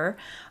shopper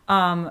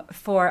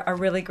for a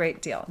really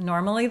great deal.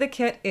 Normally the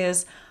kit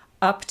is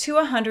up to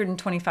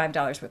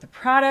 $125 worth of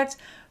product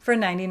for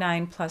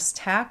 $99 plus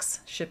tax.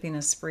 Shipping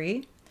is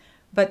free.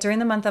 But during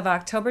the month of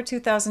October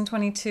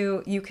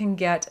 2022, you can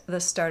get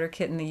the starter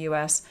kit in the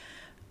US,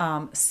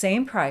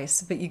 same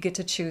price, but you get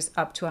to choose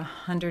up to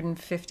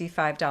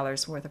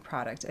 $155 worth of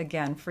product.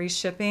 Again, free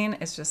shipping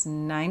is just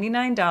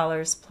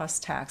 $99 plus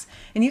tax.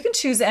 And you can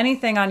choose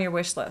anything on your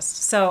wish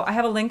list. So I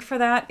have a link for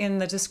that in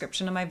the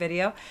description of my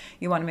video.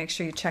 You want to make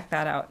sure you check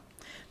that out.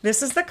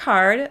 This is the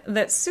card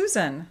that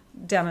Susan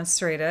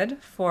demonstrated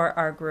for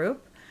our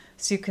group.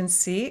 So you can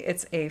see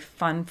it's a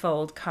fun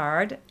fold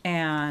card,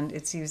 and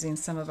it's using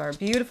some of our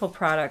beautiful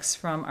products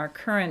from our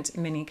current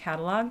mini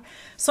catalog.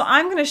 So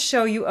I'm going to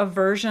show you a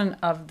version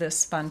of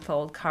this fun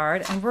fold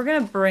card, and we're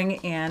going to bring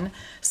in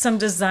some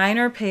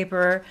designer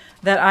paper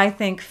that I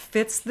think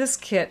fits this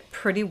kit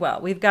pretty well.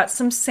 We've got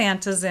some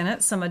Santas in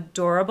it, some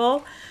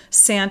adorable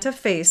Santa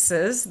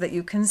faces that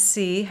you can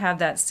see have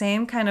that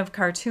same kind of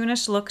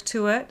cartoonish look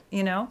to it,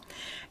 you know.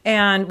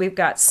 And we've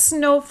got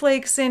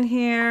snowflakes in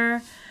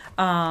here.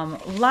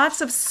 Lots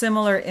of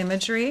similar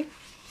imagery.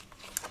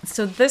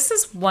 So this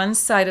is one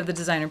side of the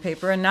designer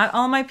paper, and not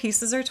all my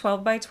pieces are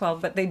 12 by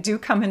 12, but they do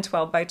come in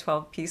 12 by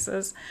 12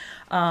 pieces.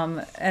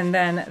 And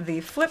then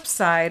the flip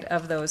side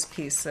of those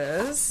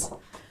pieces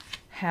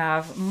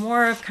have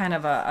more of kind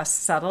of a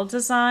subtle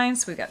design.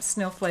 So we've got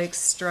snowflakes,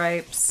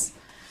 stripes,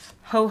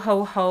 ho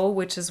ho ho,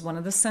 which is one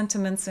of the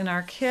sentiments in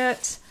our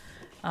kit.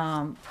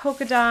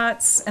 Polka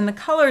dots, and the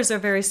colors are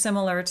very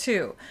similar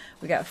too.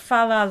 We got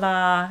fa la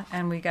la,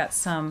 and we got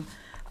some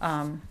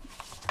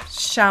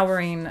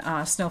showering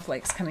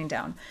snowflakes coming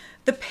down.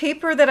 The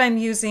paper that I'm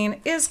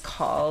using is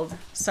called,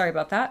 sorry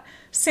about that,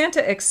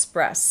 Santa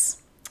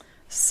Express.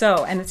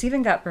 So, and it's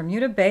even got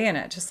Bermuda Bay in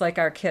it, just like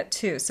our kit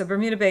too. So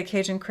Bermuda Bay,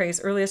 Cajun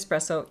Craze, Early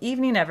Espresso,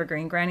 Evening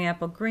Evergreen, Granny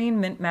Apple Green,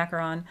 Mint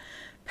Macaron,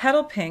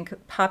 Petal Pink,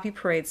 Poppy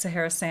Parade,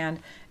 Sahara Sand,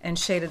 and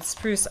Shaded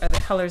Spruce are the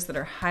colors that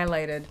are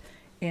highlighted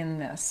in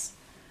this.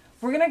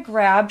 We're going to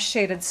grab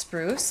Shaded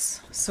Spruce,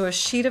 so a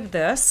sheet of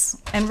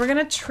this, and we're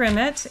going to trim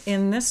it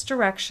in this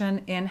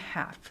direction in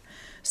half.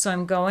 So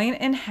I'm going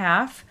in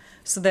half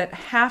so that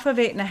half of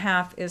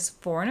 8.5 is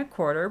 4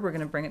 1/4. We're going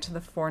to bring it to the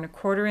 4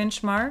 1/4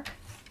 inch mark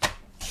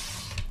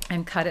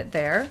and cut it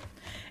there.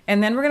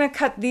 And then we're going to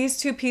cut these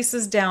two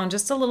pieces down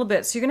just a little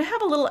bit. So you're going to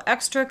have a little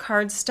extra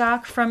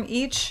cardstock from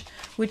each,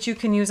 which you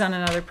can use on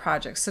another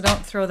project, so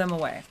don't throw them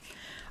away.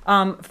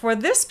 For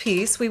this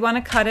piece, we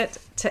want to cut it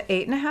to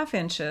 8.5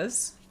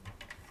 inches,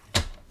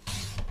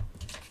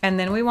 and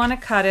then we want to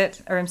cut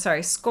it, or I'm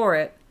sorry, score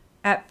it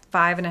at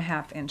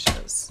 5.5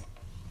 inches.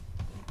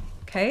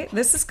 Okay,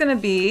 this is going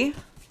to be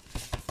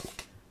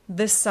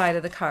this side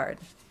of the card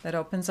that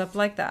opens up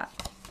like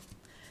that.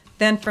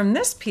 Then from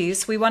this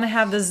piece, we want to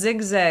have the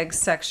zigzag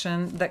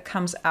section that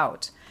comes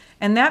out,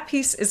 and that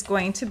piece is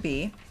going to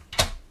be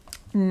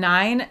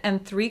 9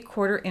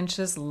 3/4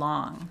 inches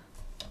long.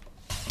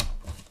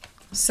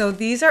 So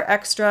these are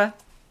extra.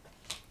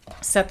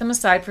 Set them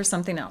aside for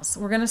something else.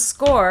 We're going to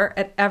score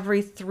at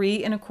every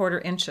 3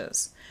 1/4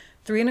 inches.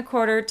 3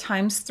 1/4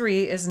 times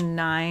 3 is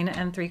 9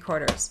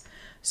 3/4.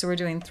 So we're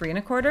doing 3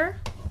 1/4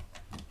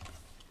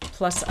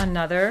 plus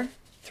another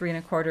 3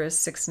 1/4 is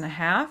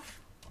 6.5,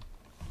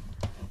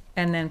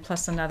 and then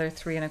plus another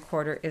 3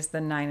 1/4 is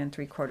the 9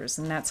 3/4,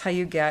 and that's how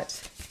you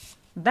get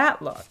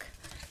that look.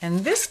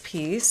 And this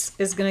piece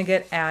is going to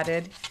get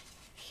added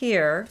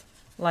here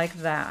like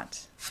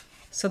that.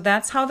 So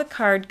that's how the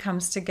card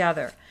comes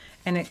together.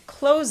 And it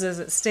closes,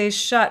 it stays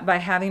shut by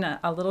having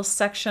a little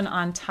section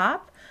on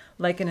top,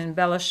 like an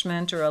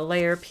embellishment or a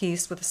layer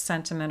piece with a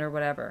sentiment or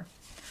whatever.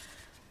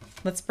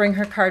 Let's bring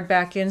her card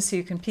back in so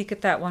you can peek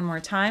at that one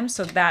more time.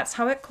 So that's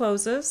how it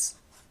closes,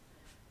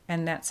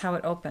 and that's how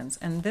it opens.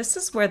 And this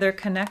is where they're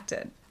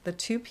connected. The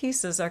two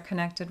pieces are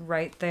connected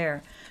right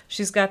there.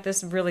 She's got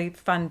this really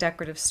fun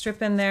decorative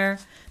strip in there.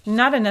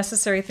 Not a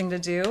necessary thing to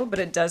do, but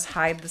it does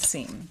hide the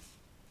seam.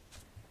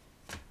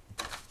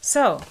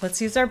 So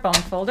let's use our bone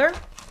folder.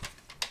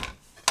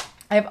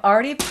 I've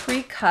already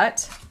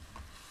pre-cut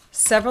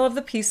several of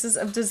the pieces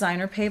of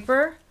designer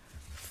paper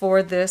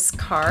for this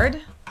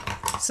card.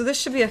 So this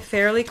should be a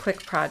fairly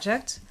quick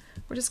project.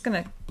 We're just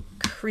going to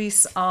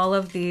crease all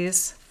of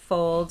these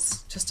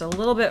folds just a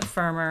little bit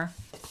firmer,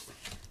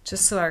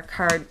 just so our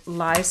card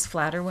lies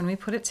flatter when we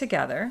put it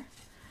together.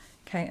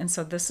 Okay, and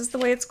so this is the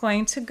way it's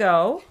going to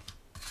go.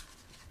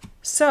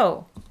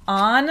 So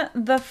on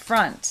the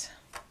front,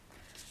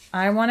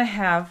 I want to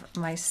have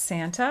my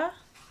Santa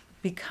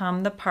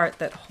become the part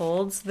that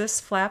holds this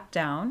flap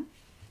down.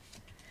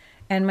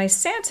 And my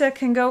Santa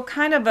can go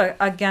kind of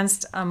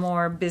against a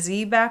more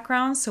busy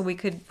background, so we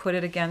could put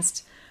it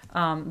against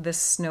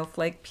this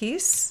snowflake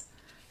piece.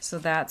 So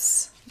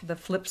that's the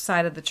flip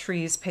side of the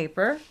trees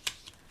paper.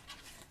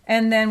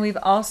 And then we've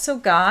also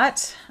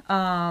got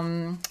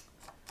some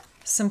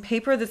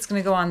paper that's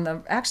going to go on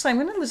the, actually I'm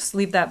going to just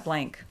leave that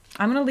blank.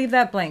 I'm going to leave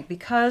that blank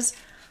because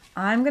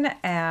I'm going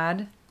to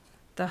add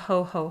the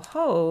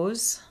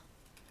ho-ho-hos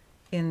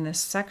in this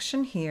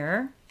section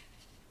here.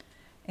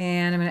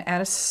 And I'm going to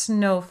add a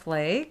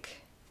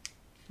snowflake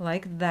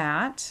like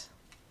that.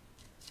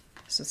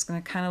 So it's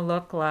going to kind of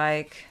look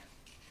like,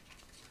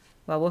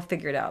 well, we'll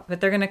figure it out.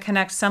 But they're going to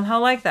connect somehow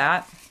like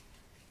that.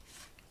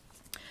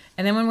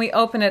 And then when we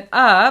open it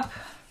up,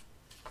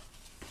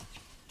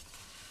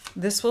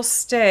 this will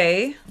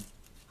stay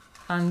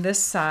on this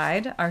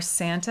side. Our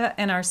Santa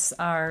and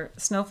our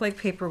snowflake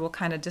paper will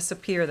kind of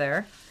disappear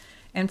there.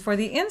 And for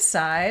the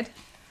inside,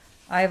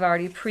 I've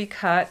already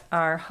pre-cut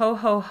our ho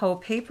ho ho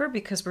paper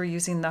because we're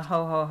using the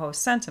ho ho ho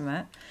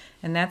sentiment.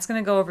 And that's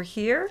going to go over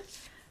here.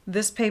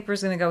 This paper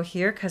is going to go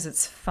here because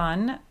it's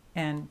fun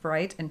and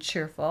bright and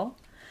cheerful.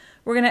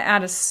 We're going to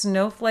add a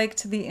snowflake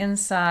to the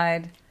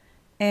inside,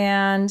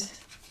 and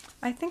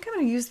I think I'm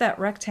going to use that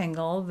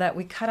rectangle that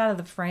we cut out of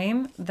the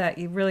frame that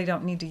you really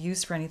don't need to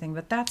use for anything,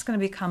 but that's going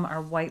to become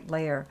our white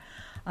layer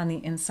on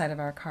the inside of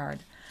our card.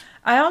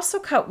 I also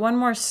cut one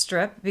more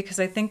strip because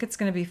I think it's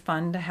going to be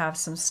fun to have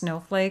some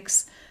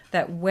snowflakes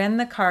that when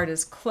the card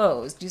is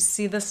closed, you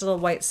see this little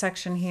white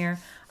section here,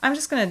 I'm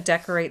just going to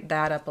decorate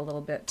that up a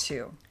little bit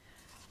too.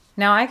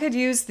 Now I could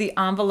use the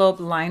envelope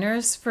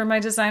liners for my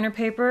designer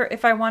paper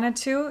if I wanted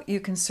to. You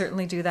can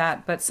certainly do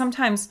that, but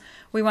sometimes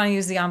we want to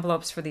use the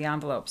envelopes for the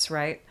envelopes,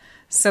 right?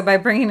 So by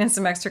bringing in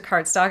some extra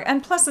cardstock,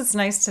 and plus it's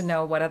nice to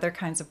know what other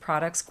kinds of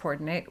products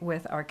coordinate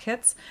with our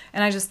kits,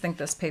 and I just think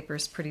this paper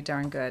is pretty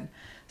darn good.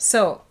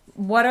 So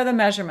what are the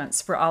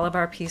measurements for all of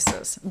our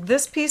pieces?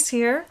 This piece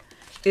here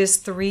is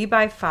 3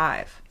 by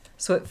 5.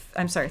 So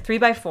I'm sorry, 3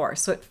 by 4.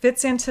 So it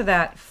fits into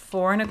that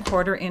 4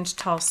 1/4 inch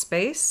tall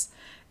space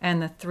and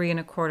the 3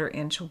 1/4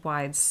 inch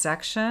wide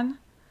section.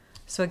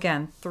 So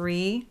again,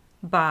 3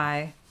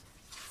 by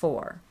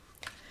 4.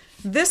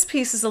 This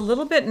piece is a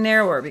little bit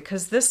narrower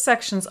because this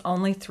section's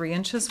only 3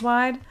 inches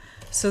wide.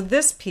 So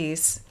this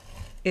piece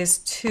is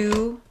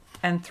 2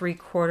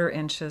 3/4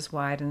 inches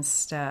wide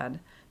instead.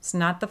 It's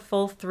not the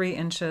full 3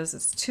 inches.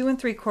 It's 2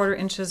 3/4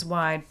 inches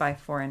wide by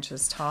 4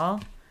 inches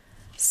tall.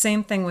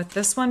 Same thing with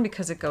this one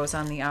because it goes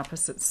on the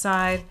opposite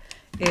side.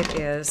 It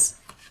is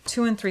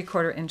 2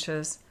 3/4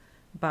 inches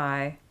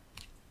by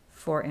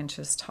 4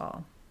 inches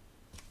tall.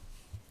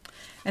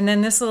 And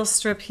then this little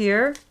strip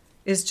here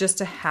is just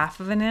a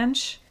 1/2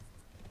 inch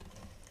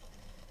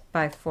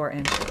by 4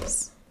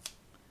 inches.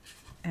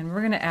 And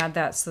we're going to add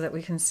that so that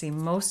we can see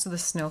most of the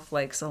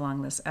snowflakes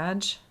along this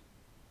edge.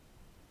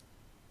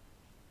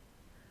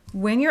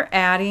 When you're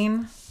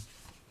adding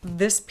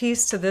this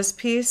piece to this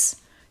piece,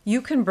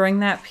 you can bring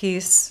that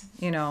piece,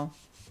 you know,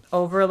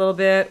 over a little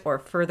bit or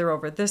further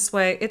over this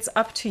way. It's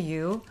up to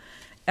you.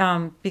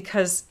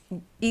 Because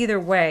either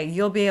way,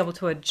 you'll be able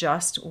to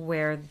adjust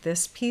where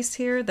this piece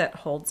here that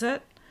holds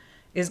it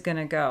is going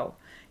to go.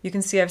 You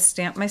can see I've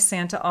stamped my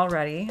Santa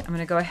already. I'm going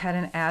to go ahead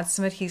and add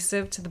some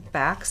adhesive to the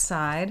back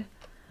side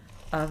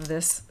of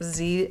this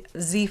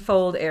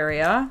Z-fold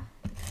area.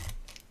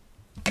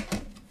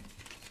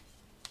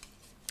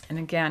 And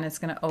again, it's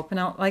going to open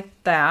out like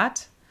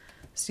that.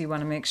 So you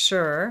want to make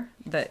sure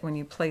that when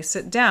you place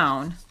it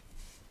down,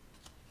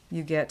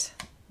 you get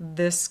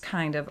this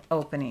kind of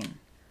opening.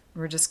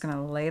 We're just going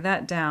to lay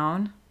that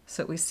down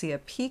so that we see a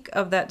peek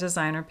of that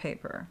designer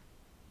paper.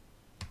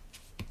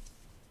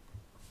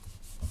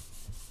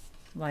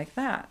 Like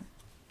that.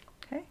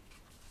 Okay,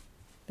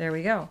 there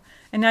we go.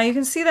 And now you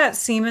can see that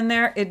seam in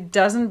there. It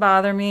doesn't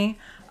bother me.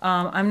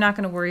 I'm not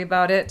going to worry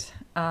about it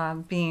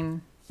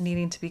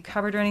needing to be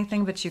covered or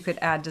anything, but you could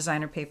add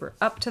designer paper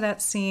up to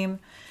that seam.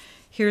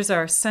 Here's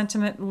our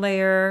sentiment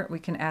layer. We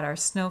can add our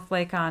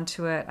snowflake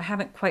onto it. I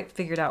haven't quite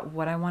figured out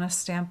what I want to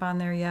stamp on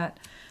there yet,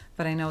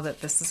 but I know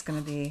that this is going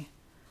to be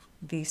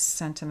the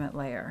sentiment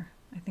layer.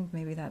 I think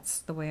maybe that's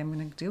the way I'm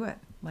going to do it,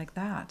 like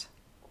that.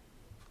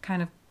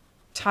 Kind of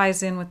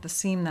ties in with the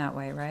seam that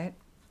way, right?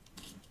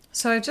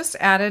 So I just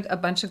added a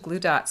bunch of glue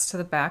dots to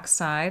the back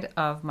side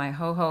of my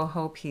Ho Ho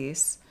Ho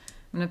piece.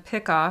 I'm going to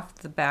pick off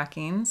the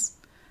backings,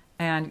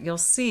 and you'll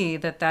see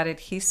that that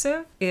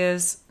adhesive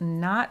is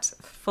not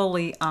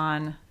fully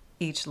on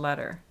each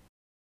letter.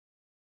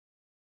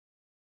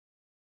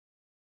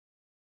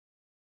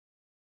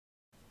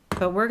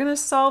 But we're going to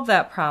solve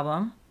that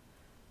problem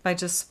by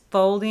just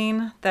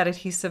folding that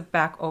adhesive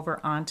back over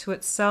onto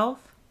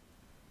itself,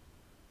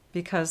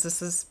 because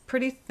this is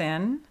pretty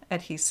thin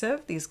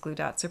adhesive. These glue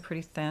dots are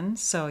pretty thin,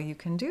 so you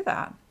can do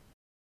that.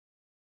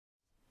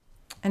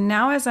 And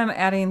now as I'm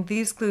adding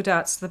these glue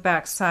dots to the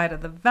back side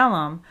of the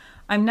vellum,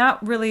 I'm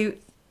not really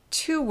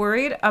too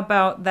worried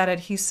about that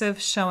adhesive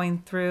showing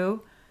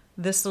through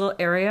this little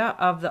area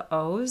of the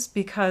O's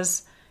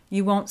because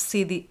you won't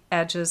see the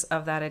edges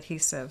of that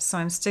adhesive. So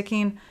I'm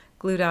sticking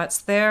glue dots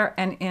there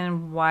and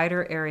in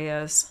wider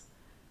areas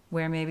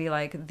where maybe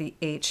like the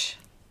H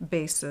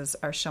bases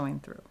are showing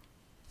through.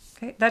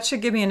 Okay, that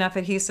should give me enough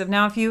adhesive.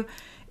 Now if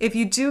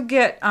you do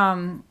get,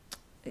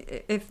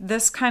 if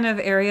this kind of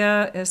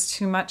area is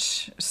too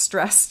much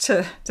stress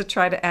to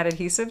try to add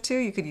adhesive to,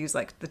 you could use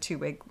like the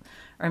two-way,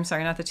 or I'm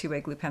sorry, not the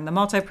two-way glue pen, the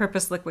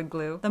multi-purpose liquid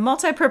glue. The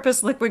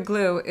multi-purpose liquid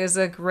glue is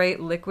a great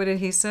liquid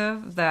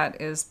adhesive that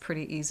is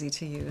pretty easy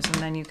to use, and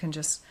then you can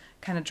just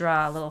kind of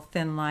draw a little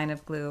thin line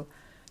of glue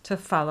to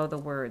follow the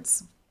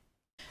words.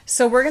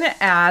 So we're going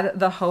to add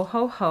the ho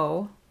ho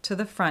ho to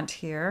the front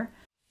here.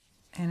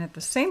 And at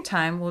the same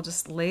time, we'll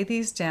just lay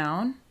these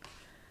down.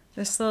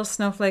 This little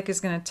snowflake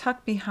is going to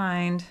tuck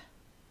behind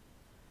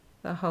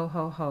the ho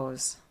ho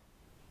ho's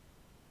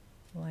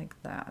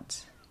like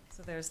that.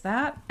 So there's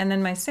that. And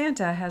then my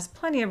Santa has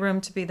plenty of room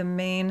to be the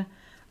main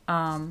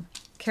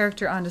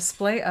character on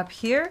display up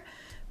here.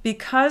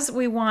 Because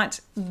we want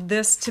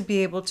this to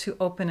be able to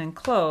open and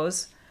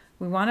close,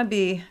 we want to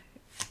be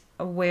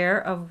aware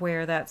of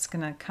where that's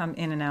going to come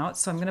in and out.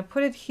 So I'm going to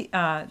put it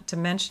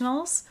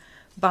dimensionals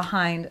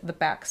behind the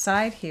back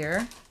side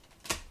here,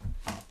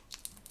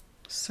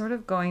 sort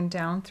of going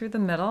down through the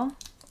middle.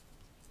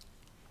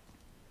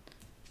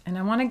 And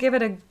I want to give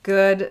it a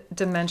good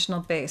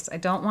dimensional base. I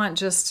don't want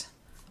just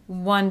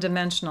one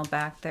dimensional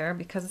back there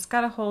because it's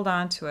got to hold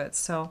on to it.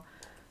 So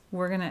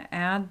we're going to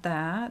add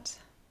that.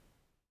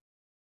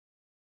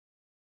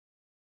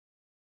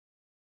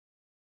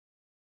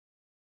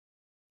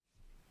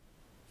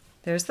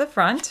 There's the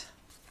front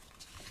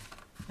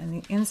and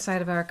the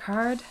inside of our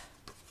card.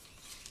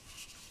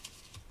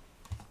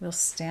 We'll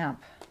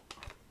stamp.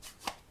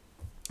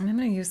 And I'm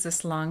going to use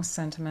this long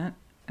sentiment.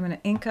 I'm going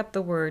to ink up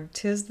the word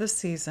 "'Tis the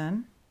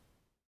season."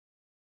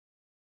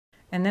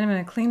 And then I'm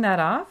going to clean that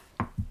off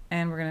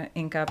and we're going to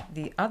ink up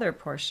the other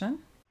portion.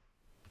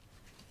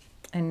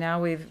 And now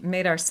we've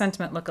made our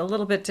sentiment look a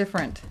little bit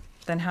different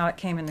than how it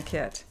came in the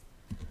kit.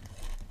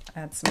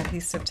 Add some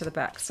adhesive to the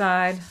back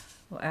side.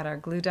 We'll add our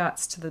glue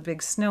dots to the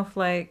big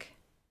snowflake.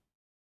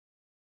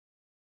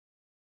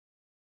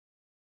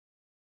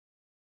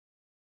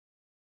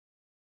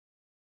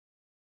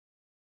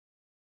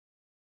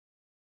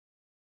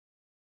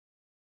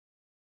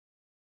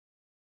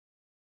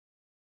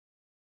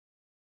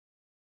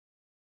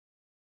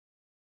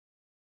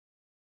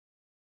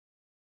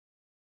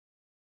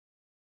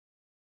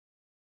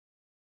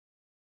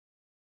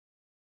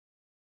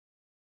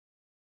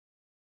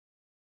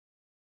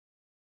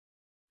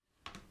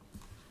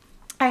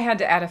 I had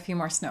to add a few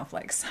more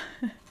snowflakes.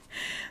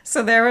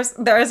 So there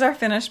is our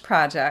finished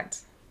project.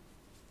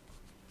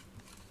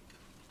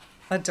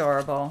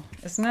 Adorable,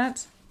 isn't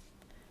it?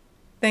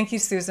 Thank you,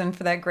 Susan,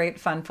 for that great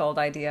fun fold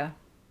idea.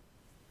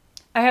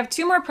 I have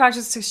two more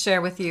projects to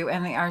share with you,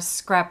 and they are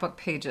scrapbook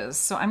pages.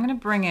 So I'm going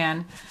to bring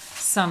in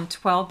some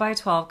 12 by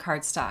 12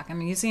 cardstock.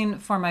 I'm using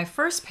for my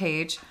first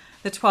page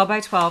the 12 by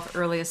 12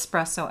 Early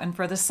Espresso, and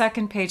for the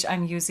second page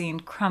I'm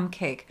using Crumb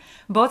Cake.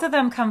 Both of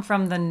them come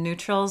from the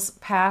Neutrals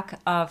pack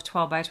of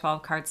 12 by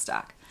 12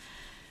 cardstock.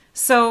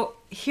 So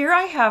here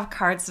I have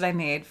cards that I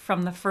made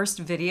from the first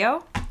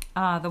video,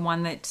 the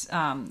one that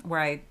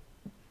where I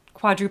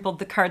quadrupled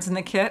the cards in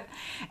the kit.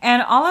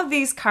 And all of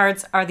these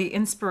cards are the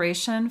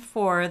inspiration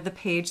for the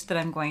page that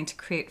I'm going to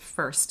create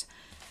first.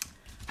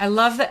 I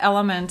love the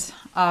element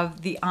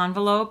of the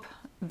envelope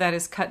that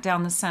is cut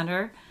down the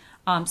center.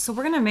 So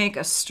we're going to make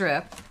a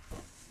strip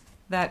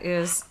that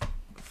is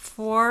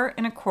 4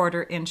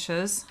 1/4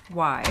 inches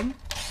wide,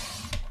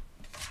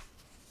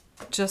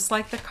 just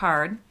like the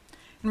card.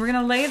 And we're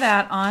going to lay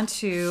that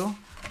onto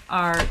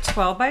our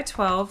 12 by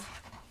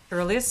 12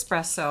 Early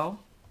Espresso,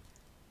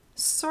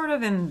 sort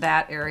of in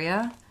that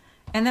area.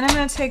 And then I'm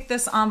going to take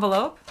this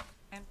envelope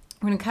and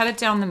I'm going to cut it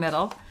down the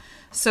middle.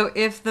 So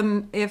if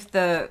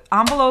the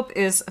envelope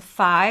is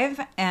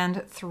 5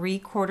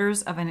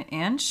 3/4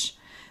 inches,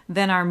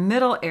 then our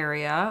middle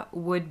area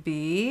would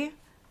be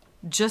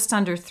just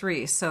under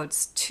 3. So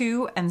it's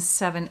 2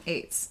 7/8. I'm going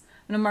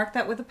to mark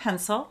that with a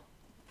pencil.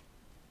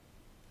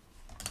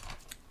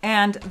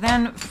 And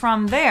then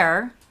from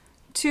there,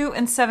 2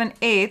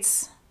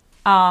 7/8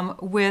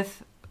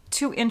 with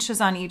 2 inches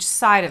on each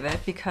side of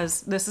it,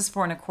 because this is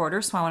 4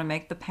 1/4, so I want to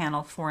make the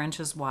panel 4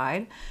 inches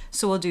wide.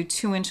 So we'll do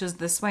 2 inches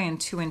this way and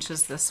 2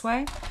 inches this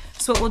way.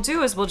 So what we'll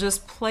do is we'll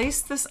just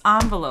place this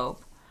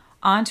envelope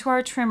onto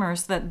our trimmer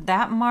so that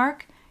that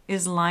mark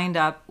is lined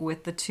up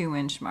with the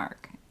 2-inch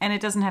mark. And it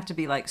doesn't have to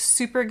be like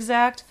super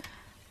exact,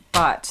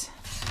 but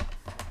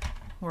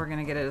we're going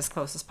to get it as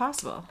close as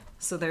possible.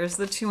 So there's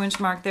the 2-inch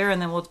mark there,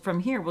 and then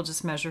from here we'll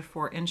just measure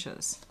 4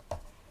 inches.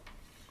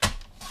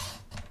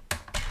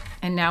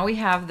 And now we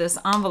have this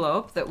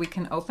envelope that we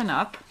can open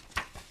up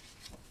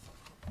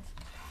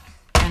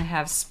and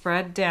have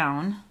spread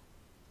down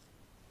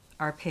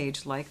our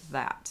page like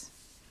that.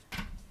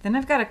 Then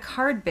I've got a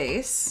card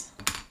base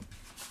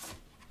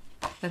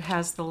that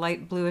has the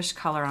light bluish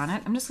color on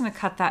it. I'm just going to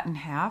cut that in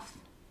half.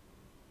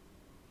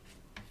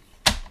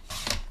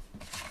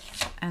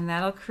 And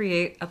that'll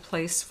create a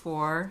place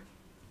for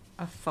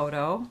a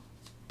photo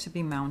to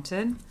be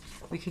mounted.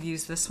 We could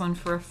use this one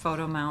for a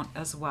photo mount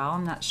as well.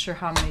 I'm not sure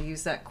how I'm going to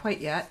use that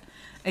quite yet.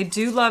 I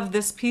do love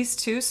this piece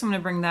too, so I'm going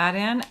to bring that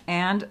in,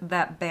 and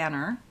that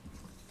banner.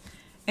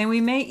 And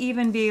we may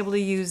even be able to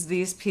use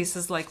these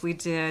pieces like we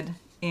did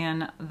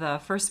in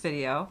the first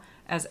video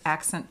as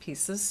accent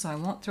pieces, so I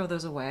won't throw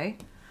those away.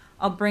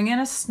 I'll bring in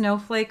a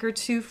snowflake or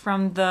two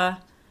from the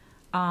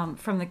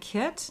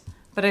kit,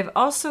 but I've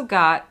also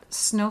got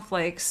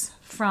snowflakes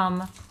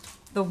from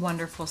the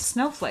Wonderful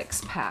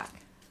Snowflakes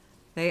pack.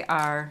 They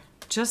are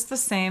just the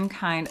same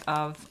kind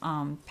of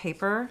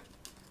paper,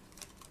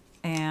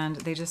 and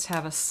they just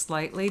have a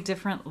slightly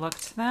different look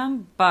to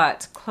them,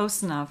 but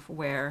close enough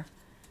where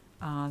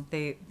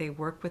they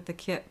work with the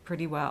kit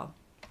pretty well.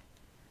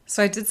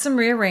 So I did some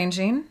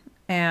rearranging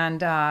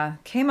and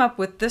came up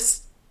with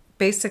this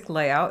basic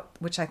layout,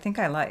 which I think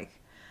I like.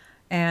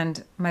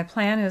 And my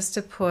plan is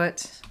to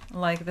put,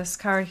 like this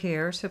card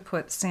here, to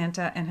put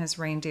Santa and his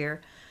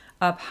reindeer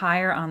up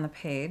higher on the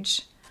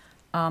page.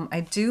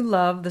 I do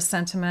love the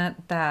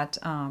sentiment that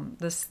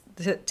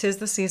 "'tis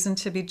the season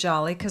to be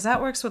jolly," because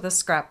that works with a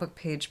scrapbook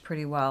page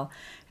pretty well.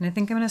 And I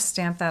think I'm going to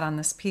stamp that on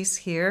this piece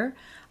here,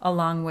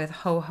 along with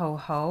 "ho ho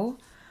ho,"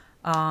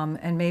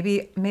 and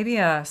maybe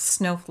a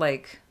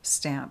snowflake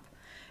stamp.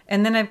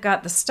 And then I've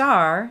got the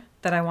star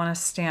that I want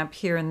to stamp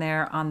here and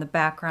there on the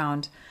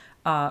background,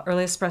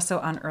 early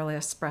espresso on early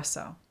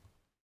espresso.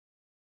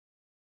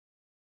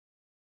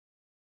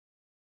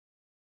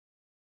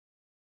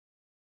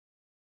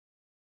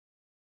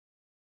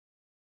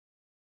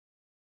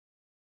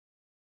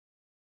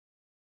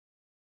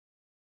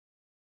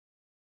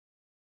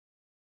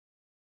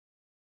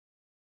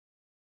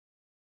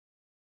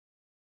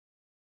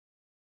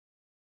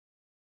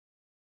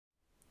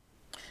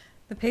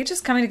 The page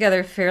is coming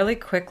together fairly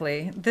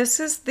quickly. This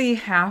is the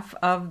half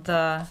of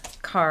the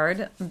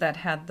card that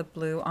had the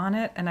blue on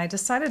it, and I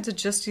decided to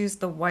just use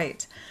the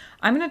white.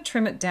 I'm going to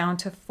trim it down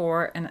to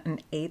 4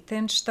 1/8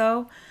 inch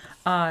though.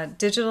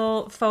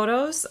 Digital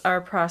photos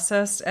are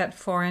processed at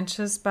 4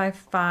 inches by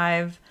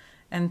 5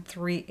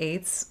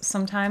 3/8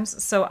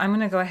 sometimes, so I'm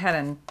going to go ahead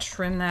and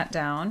trim that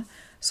down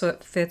so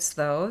it fits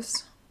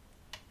those.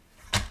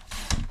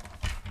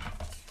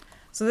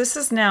 So this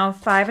is now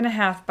 5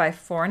 1/2 by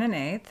 4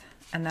 1/8.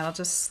 And that'll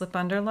just slip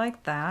under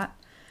like that.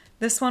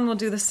 This one will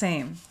do the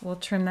same. We'll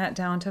trim that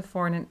down to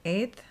 4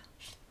 1/8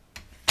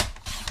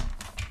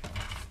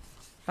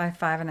 by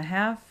 5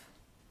 1/2.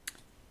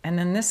 And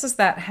then this is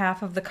that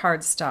half of the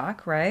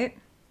cardstock, right?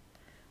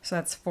 So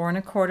that's 4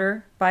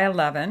 1/4 by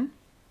 11.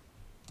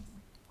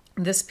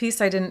 This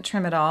piece I didn't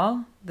trim at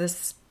all.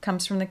 This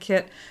comes from the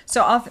kit.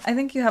 So I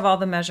think you have all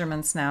the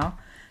measurements now.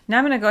 Now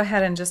I'm going to go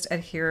ahead and just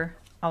adhere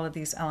all of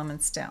these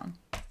elements down.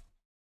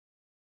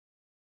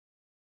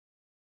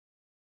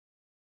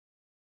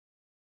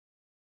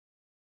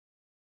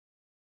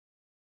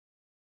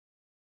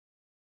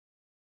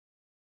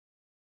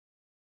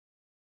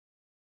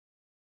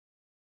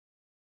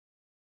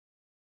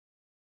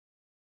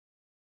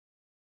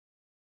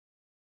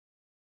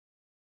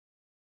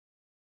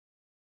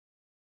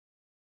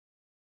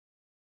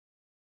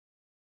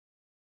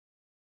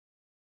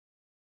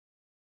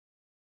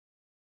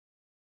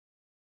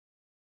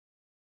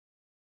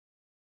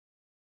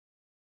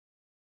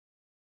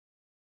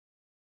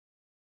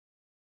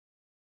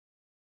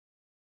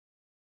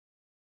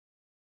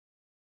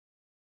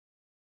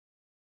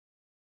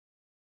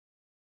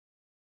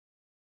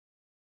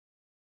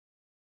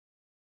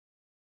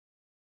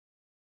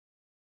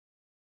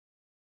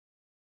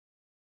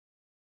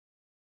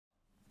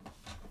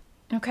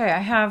 Okay, I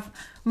have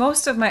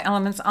most of my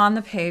elements on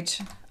the page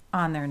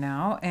on there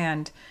now,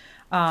 and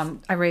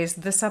I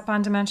raised this up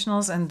on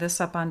dimensionals and this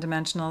up on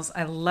dimensionals.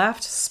 I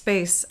left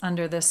space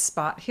under this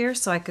spot here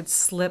so I could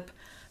slip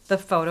the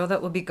photo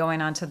that will be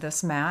going onto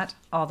this mat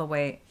all the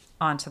way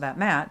onto that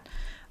mat.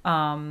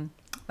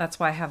 That's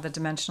why I have the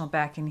dimensional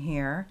backing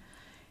here.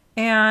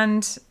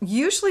 And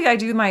usually I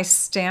do my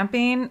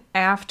stamping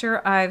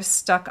after I've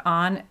stuck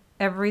on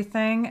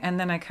everything, and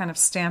then I kind of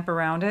stamp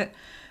around it.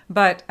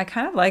 But I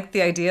kind of like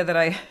the idea that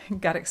I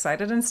got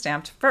excited and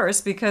stamped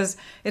first because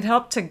it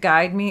helped to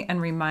guide me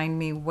and remind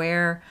me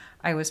where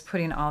I was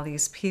putting all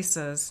these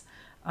pieces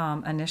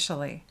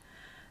initially.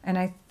 And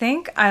I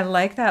think I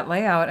like that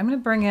layout. I'm going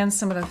to bring in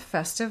some of the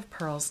festive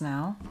pearls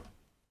now.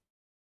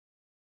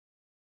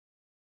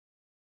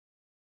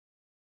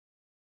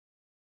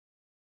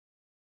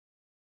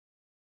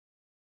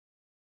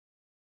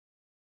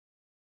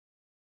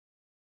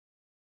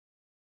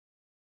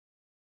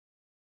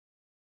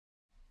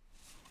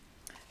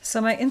 So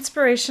my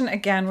inspiration,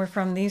 again, were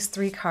from these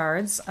 3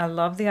 cards. I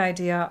love the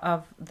idea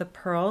of the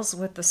pearls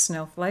with the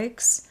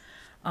snowflakes.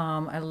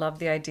 I love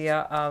the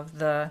idea of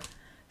the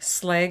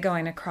sleigh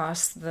going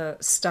across the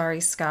starry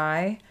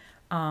sky.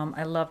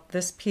 I love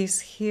this piece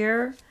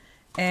here.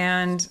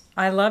 And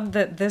I love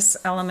that this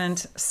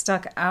element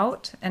stuck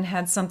out and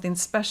had something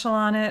special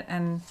on it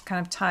and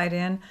kind of tied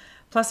in.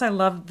 Plus I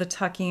love the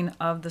tucking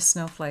of the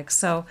snowflakes.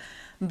 So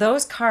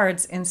those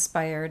cards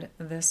inspired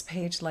this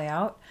page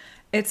layout.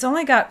 It's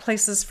only got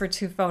places for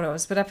 2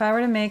 photos, but if I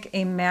were to make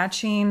a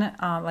matching,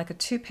 like a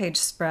 2-page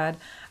spread,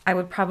 I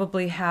would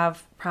probably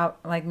have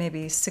like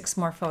maybe 6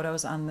 more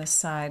photos on this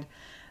side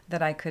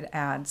that I could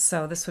add.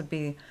 So this would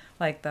be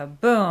like the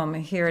boom,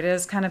 here it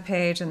is kind of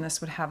page, and this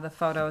would have the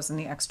photos and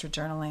the extra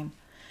journaling.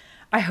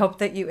 I hope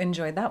that you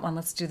enjoyed that one.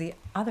 Let's do the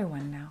other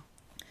one now.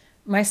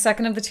 My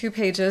second of the 2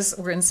 pages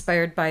were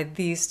inspired by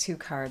these 2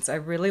 cards. I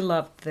really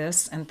loved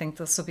this and think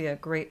this will be a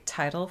great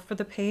title for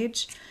the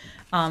page.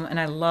 And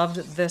I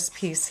loved this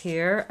piece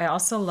here. I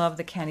also love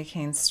the candy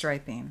cane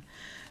striping.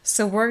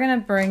 So we're going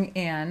to bring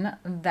in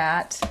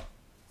that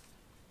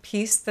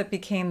piece that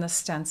became the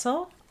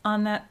stencil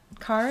on that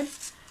card.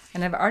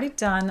 And I've already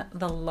done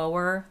the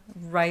lower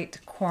right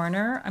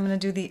corner. I'm going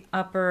to do the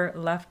upper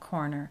left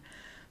corner.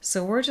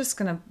 So we're just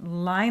going to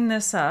line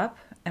this up,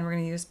 and we're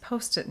going to use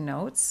Post-it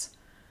notes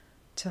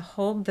to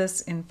hold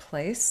this in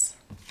place.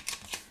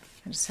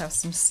 I just have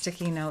some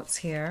sticky notes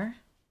here.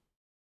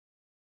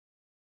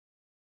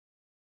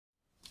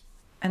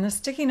 And the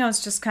sticky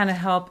notes just kind of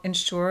help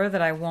ensure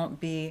that I won't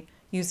be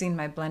using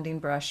my blending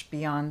brush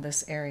beyond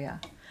this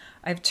area.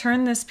 I've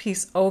turned this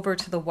piece over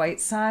to the white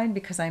side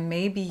because I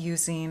may be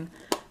using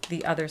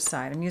the other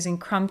side. I'm using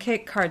crumb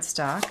cake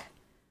cardstock.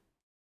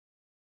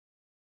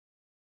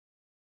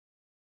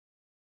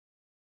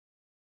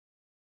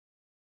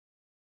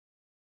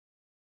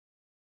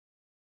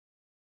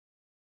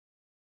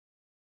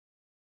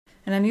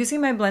 And I'm using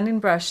my blending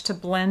brush to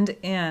blend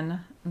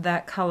in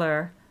that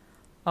color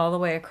all the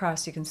way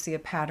across. You can see a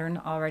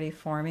pattern already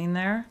forming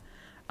there.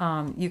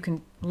 You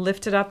can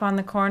lift it up on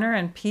the corner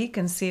and peek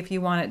and see if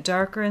you want it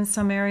darker in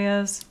some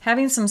areas.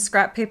 Having some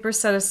scrap paper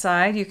set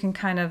aside, you can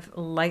kind of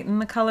lighten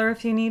the color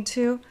if you need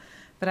to,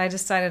 but I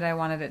decided I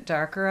wanted it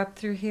darker up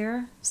through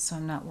here, so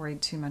I'm not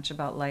worried too much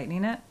about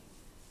lightening it.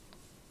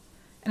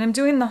 And I'm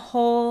doing the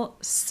whole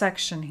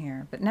section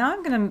here, but now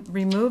I'm going to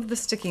remove the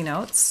sticky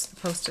notes,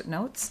 Post-it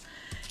notes,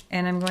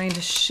 and I'm going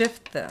to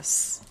shift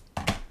this.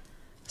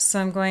 So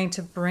I'm going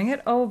to bring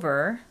it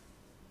over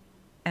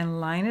and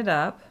line it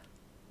up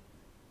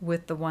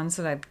with the ones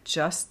that I've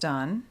just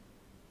done.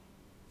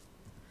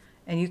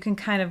 And you can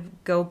kind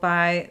of go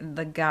by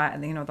the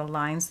the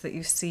lines that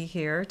you see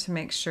here to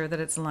make sure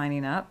that it's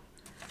lining up.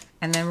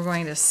 And then we're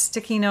going to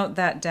sticky note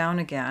that down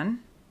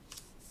again.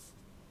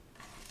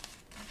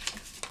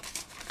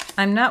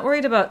 I'm not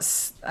worried about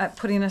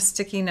putting a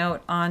sticky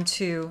note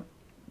onto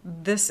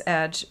this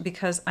edge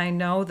because I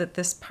know that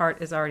this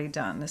part is already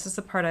done. This is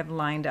the part I've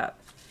lined up.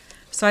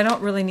 So I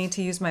don't really need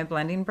to use my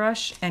blending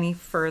brush any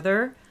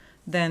further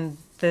than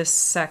this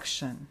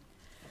section.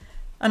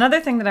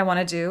 Another thing that I want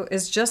to do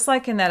is, just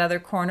like in that other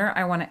corner,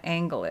 I want to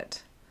angle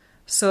it.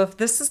 So if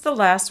this is the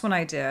last one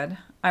I did,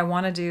 I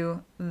want to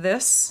do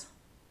this,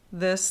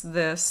 this,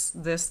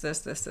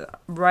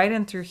 right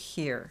in through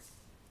here,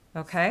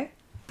 okay?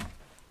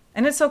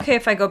 And it's okay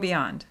if I go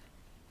beyond.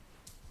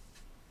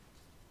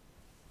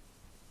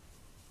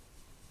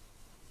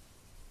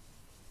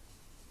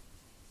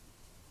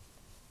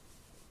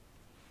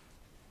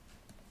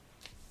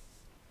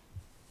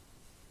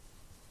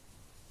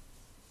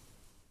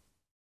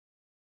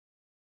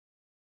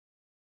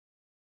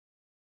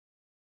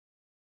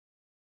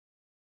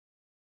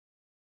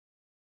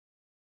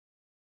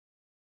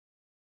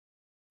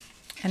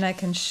 And I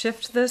can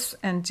shift this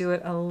and do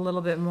it a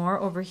little bit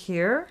more over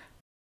here.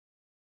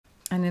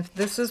 And if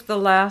this is the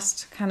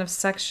last kind of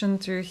section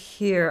through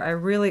here, I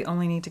really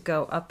only need to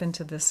go up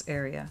into this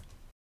area.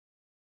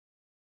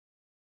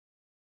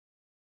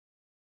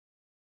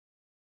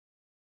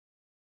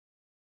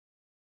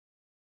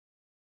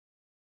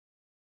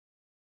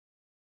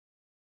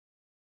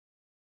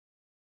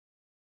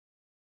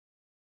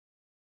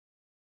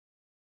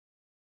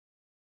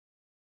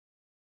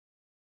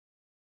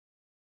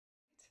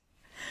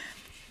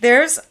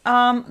 There's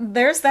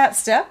that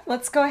step.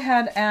 Let's go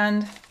ahead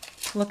and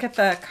look at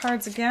the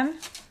cards again.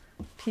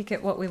 Peek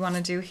at what we want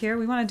to do here.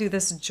 We want to do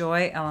this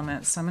joy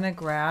element. So I'm going to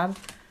grab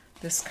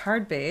this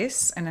card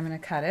base and I'm going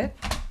to cut it.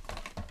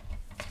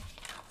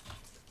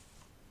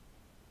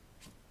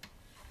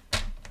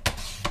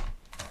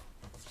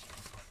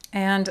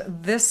 And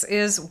this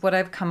is what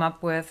I've come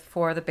up with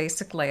for the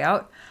basic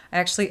layout. I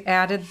actually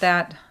added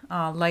that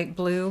light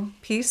blue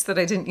piece that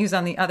I didn't use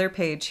on the other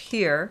page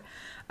here.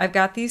 I've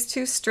got these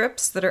two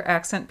strips that are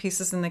accent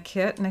pieces in the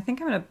kit, and I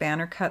think I'm going to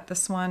banner cut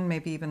this one,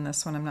 maybe even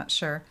this one, I'm not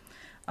sure.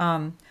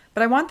 But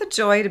I want the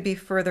joy to be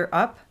further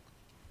up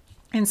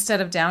instead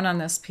of down on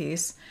this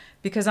piece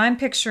because I'm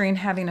picturing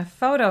having a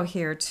photo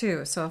here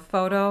too. So a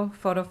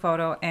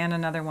photo, and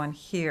another one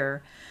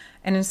here.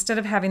 And instead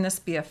of having this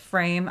be a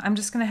frame, I'm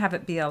just going to have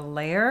it be a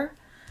layer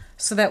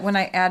so that when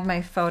I add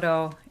my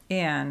photo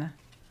in,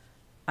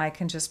 I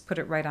can just put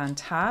it right on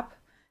top.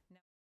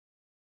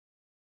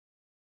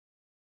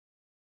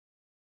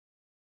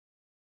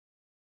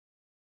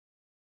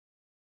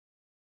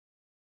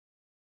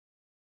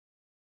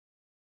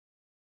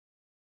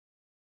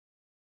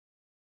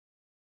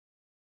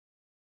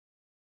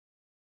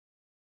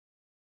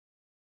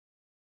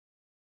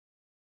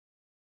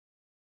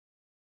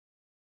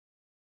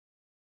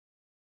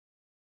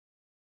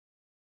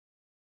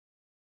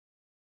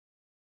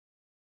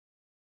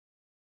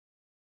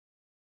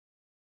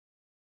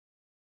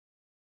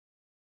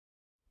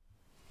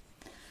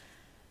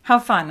 How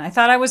fun. I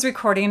thought I was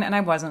recording and I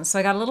wasn't, so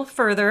I got a little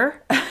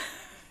further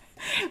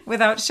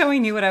without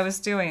showing you what I was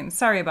doing.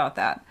 Sorry about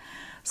that.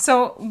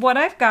 So what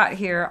I've got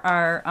here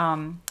are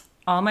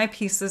all my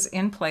pieces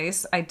in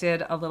place. I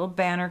did a little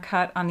banner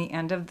cut on the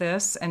end of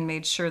this and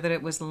made sure that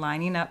it was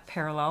lining up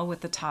parallel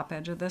with the top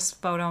edge of this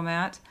photo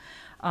mat.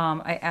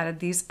 I added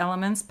these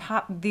elements,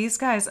 popped these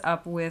guys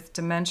up with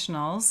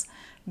dimensionals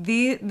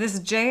This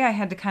J I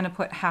had to kind of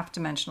put half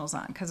dimensionals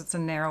on because it's a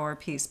narrower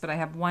piece, but I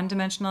have one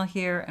dimensional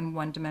here and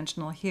one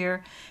dimensional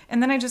here.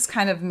 And then I just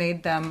kind of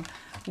made them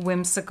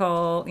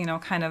whimsical, you know,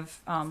 kind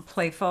of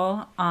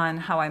playful on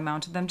how I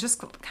mounted them, just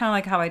kind of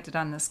like how I did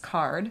on this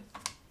card.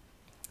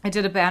 I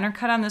did a banner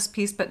cut on this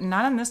piece, but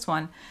not on this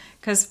one,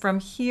 because from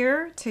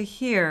here to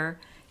here,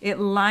 it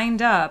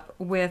lined up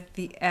with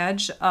the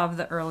edge of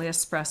the early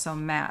espresso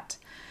mat.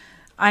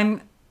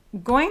 I'm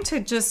going to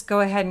just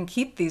go ahead and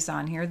keep these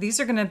on here. These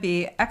are going to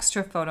be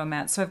extra photo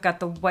mats. So I've got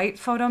the white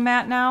photo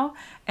mat now,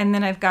 and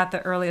then I've got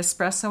the early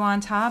espresso on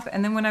top.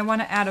 And then when I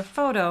want to add a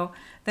photo,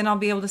 then I'll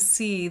be able to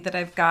see that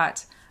I've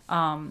got,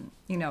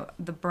 you know,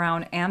 the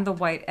brown and the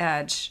white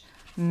edge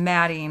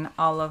matting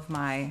all of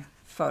my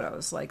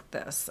photos like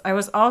this. I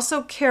was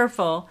also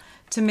careful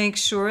to make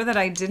sure that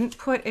I didn't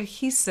put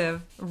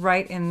adhesive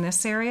right in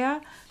this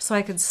area so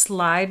I could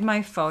slide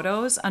my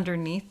photos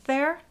underneath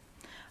there.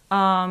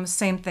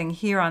 Same thing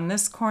here on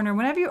this corner.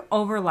 Whenever you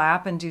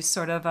overlap and do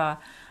sort of a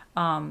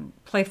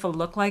playful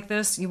look like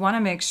this, you want to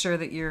make sure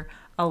that you're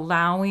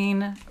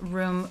allowing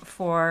room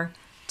for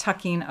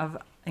tucking of,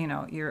 you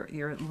know,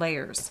 your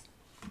layers.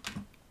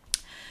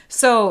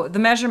 So the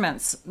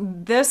measurements,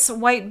 this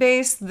white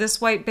base, and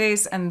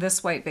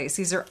this white base,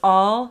 these are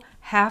all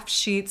half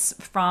sheets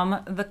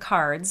from the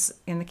cards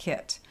in the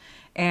kit.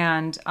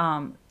 And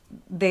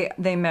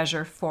they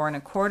measure 4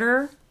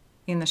 1/4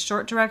 in the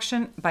short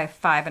direction by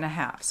 5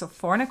 1/2. So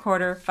 4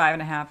 1/4, 5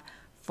 1/2,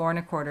 4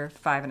 1/4,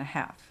 5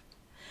 1/2.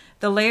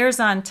 The layers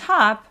on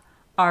top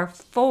are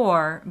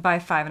 4 by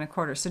 5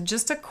 1/4. So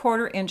just a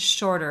 1/4 inch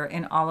shorter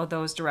in all of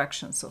those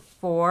directions. So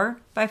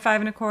 4 by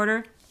 5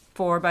 1/4,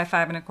 4 by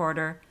 5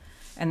 1/4,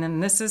 and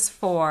then this is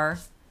 4,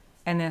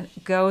 and then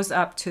it goes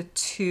up to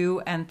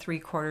 2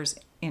 3/4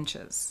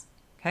 inches.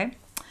 Okay.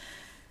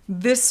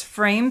 This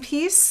frame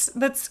piece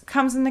that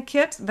comes in the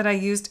kit that I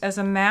used as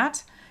a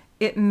mat,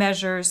 it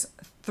measures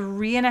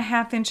 3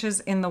 1/2 inches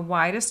in the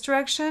widest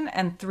direction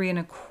and 3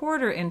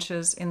 1/4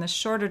 inches in the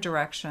shorter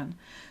direction.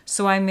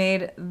 So I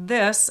made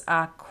this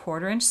a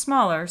 1/4 inch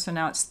smaller. So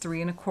now it's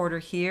 3 1/4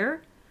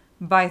 here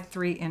by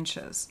 3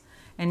 inches.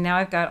 And now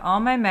I've got all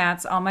my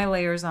mats, all my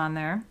layers on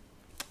there.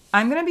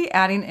 I'm going to be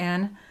adding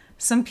in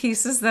some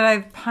pieces that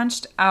I've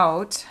punched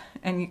out,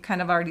 and you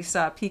kind of already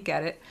saw a peek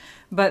at it.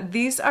 But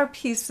these are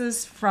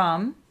pieces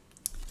from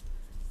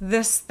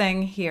this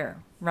thing here.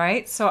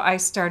 Right? So I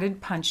started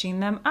punching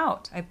them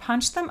out. I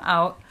punched them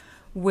out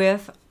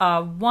with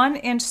a 1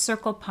 inch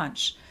circle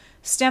punch.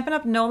 Stampin'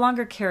 Up! No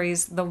longer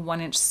carries the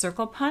 1 inch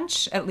circle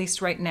punch, at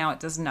least right now it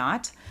does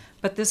not,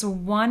 but this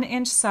 1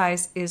 inch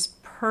size is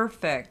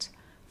perfect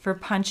for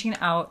punching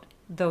out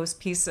those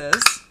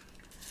pieces,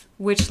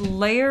 which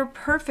layer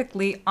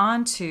perfectly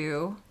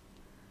onto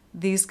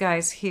these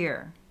guys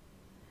here.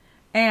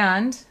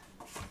 And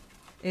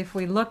if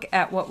we look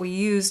at what we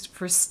used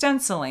for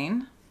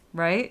stenciling,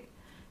 right?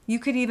 You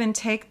could even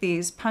take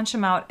these, punch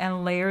them out,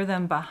 and layer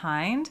them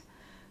behind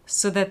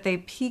so that they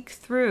peek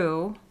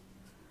through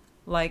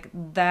like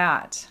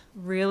that.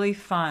 Really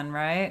fun,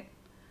 right?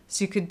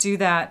 So you could do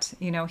that,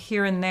 you know,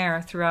 here and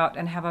there throughout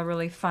and have a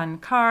really fun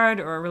card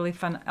or a really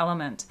fun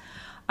element.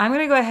 I'm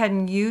going to go ahead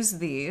and use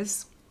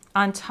these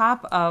on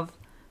top of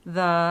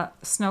the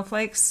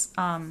snowflakes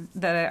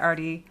that I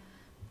already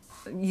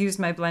used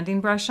my blending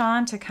brush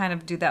on to kind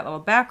of do that little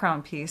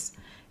background piece.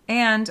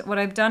 And what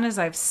I've done is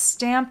I've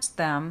stamped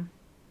them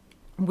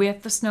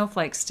with the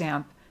snowflake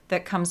stamp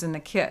that comes in the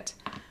kit.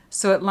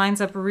 So it lines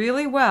up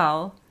really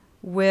well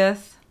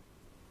with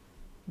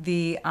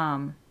the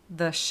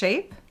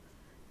shape,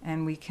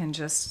 and we can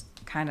just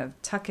kind of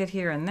tuck it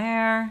here and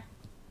there.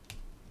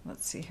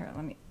 Let's see here,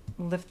 let me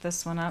lift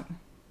this one up.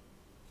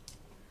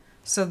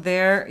 So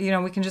there, you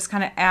know, we can just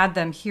kind of add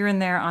them here and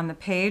there on the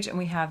page, and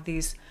we have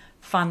these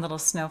fun little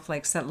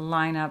snowflakes that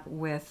line up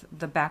with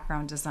the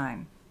background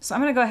design. So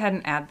I'm going to go ahead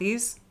and add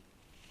these.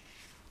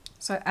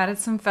 So I added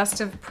some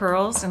festive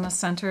pearls in the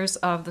centers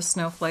of the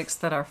snowflakes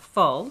that are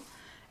full,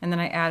 and then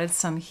I added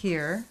some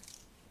here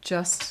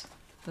just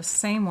the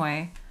same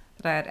way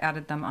that I had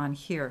added them on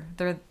here.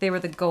 They were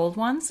the gold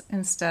ones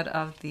instead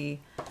of the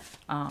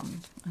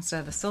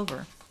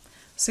silver.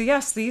 So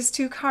yes, these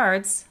two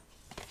cards,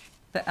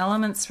 the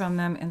elements from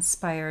them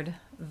inspired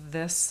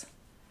this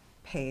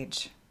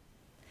page.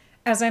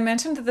 As I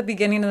mentioned at the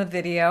beginning of the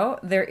video,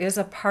 there is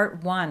a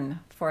part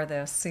 1 for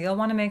this. So you'll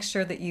want to make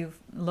sure that you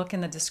look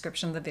in the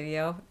description of the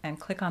video and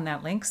click on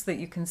that link so that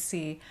you can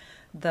see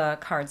the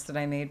cards that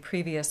I made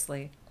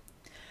previously.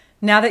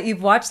 Now that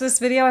you've watched this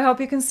video, I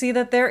hope you can see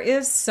that there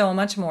is so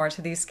much more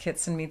to these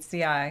kits than meets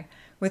the eye.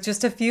 With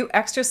just a few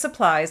extra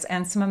supplies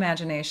and some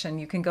imagination,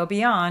 you can go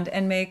beyond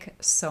and make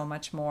so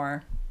much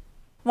more.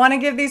 Want to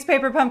give these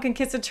paper pumpkin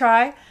kits a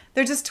try?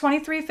 They're just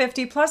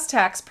 $23.50 plus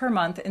tax per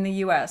month in the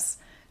US.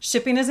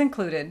 Shipping is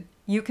included.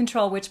 You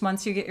control which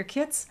months you get your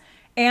kits,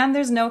 and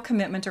there's no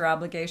commitment or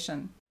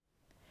obligation.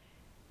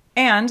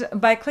 And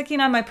by clicking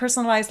on my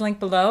personalized link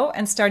below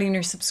and starting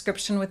your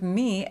subscription with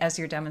me as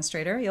your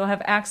demonstrator, you'll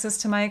have access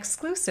to my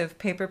exclusive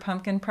paper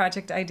pumpkin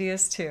project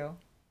ideas too.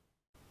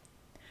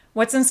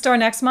 What's in store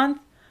next month?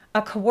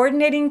 a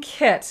coordinating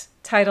kit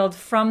titled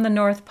From the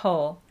North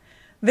Pole.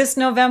 This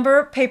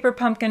November Paper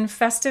Pumpkin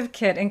festive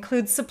kit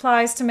includes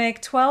supplies to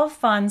make 12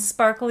 fun,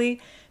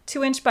 sparkly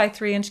 2-inch by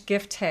 3-inch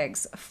gift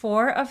tags,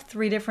 4 of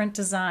 3 different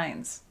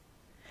designs.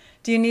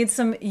 Do you need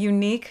some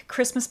unique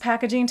Christmas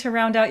packaging to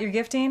round out your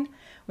gifting?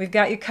 We've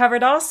got you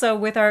covered also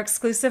with our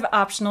exclusive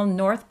optional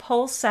North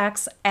Pole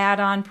Sacks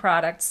add-on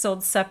product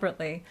sold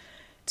separately.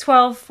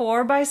 12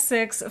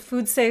 4x6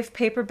 food-safe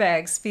paper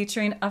bags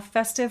featuring a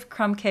festive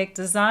crumb cake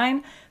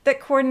design that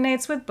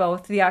coordinates with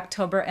both the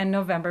October and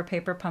November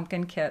Paper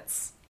Pumpkin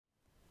kits.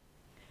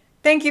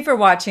 Thank you for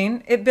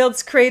watching. It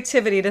builds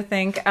creativity to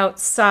think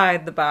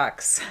outside the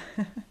box.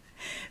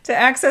 To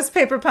access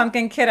Paper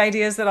Pumpkin kit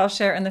ideas that I'll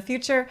share in the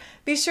future,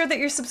 be sure that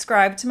you're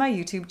subscribed to my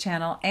YouTube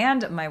channel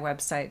and my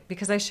website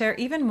because I share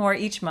even more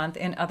each month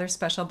in other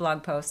special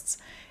blog posts.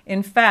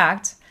 In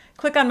fact,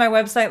 click on my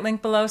website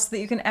link below so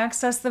that you can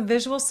access the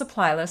visual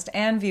supply list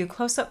and view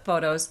close-up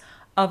photos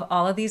of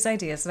all of these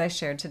ideas that I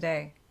shared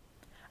today.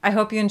 I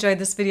hope you enjoyed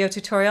this video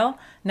tutorial.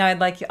 Now I'd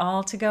like you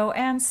all to go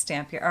and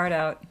stamp your art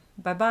out.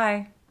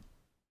 Bye-bye.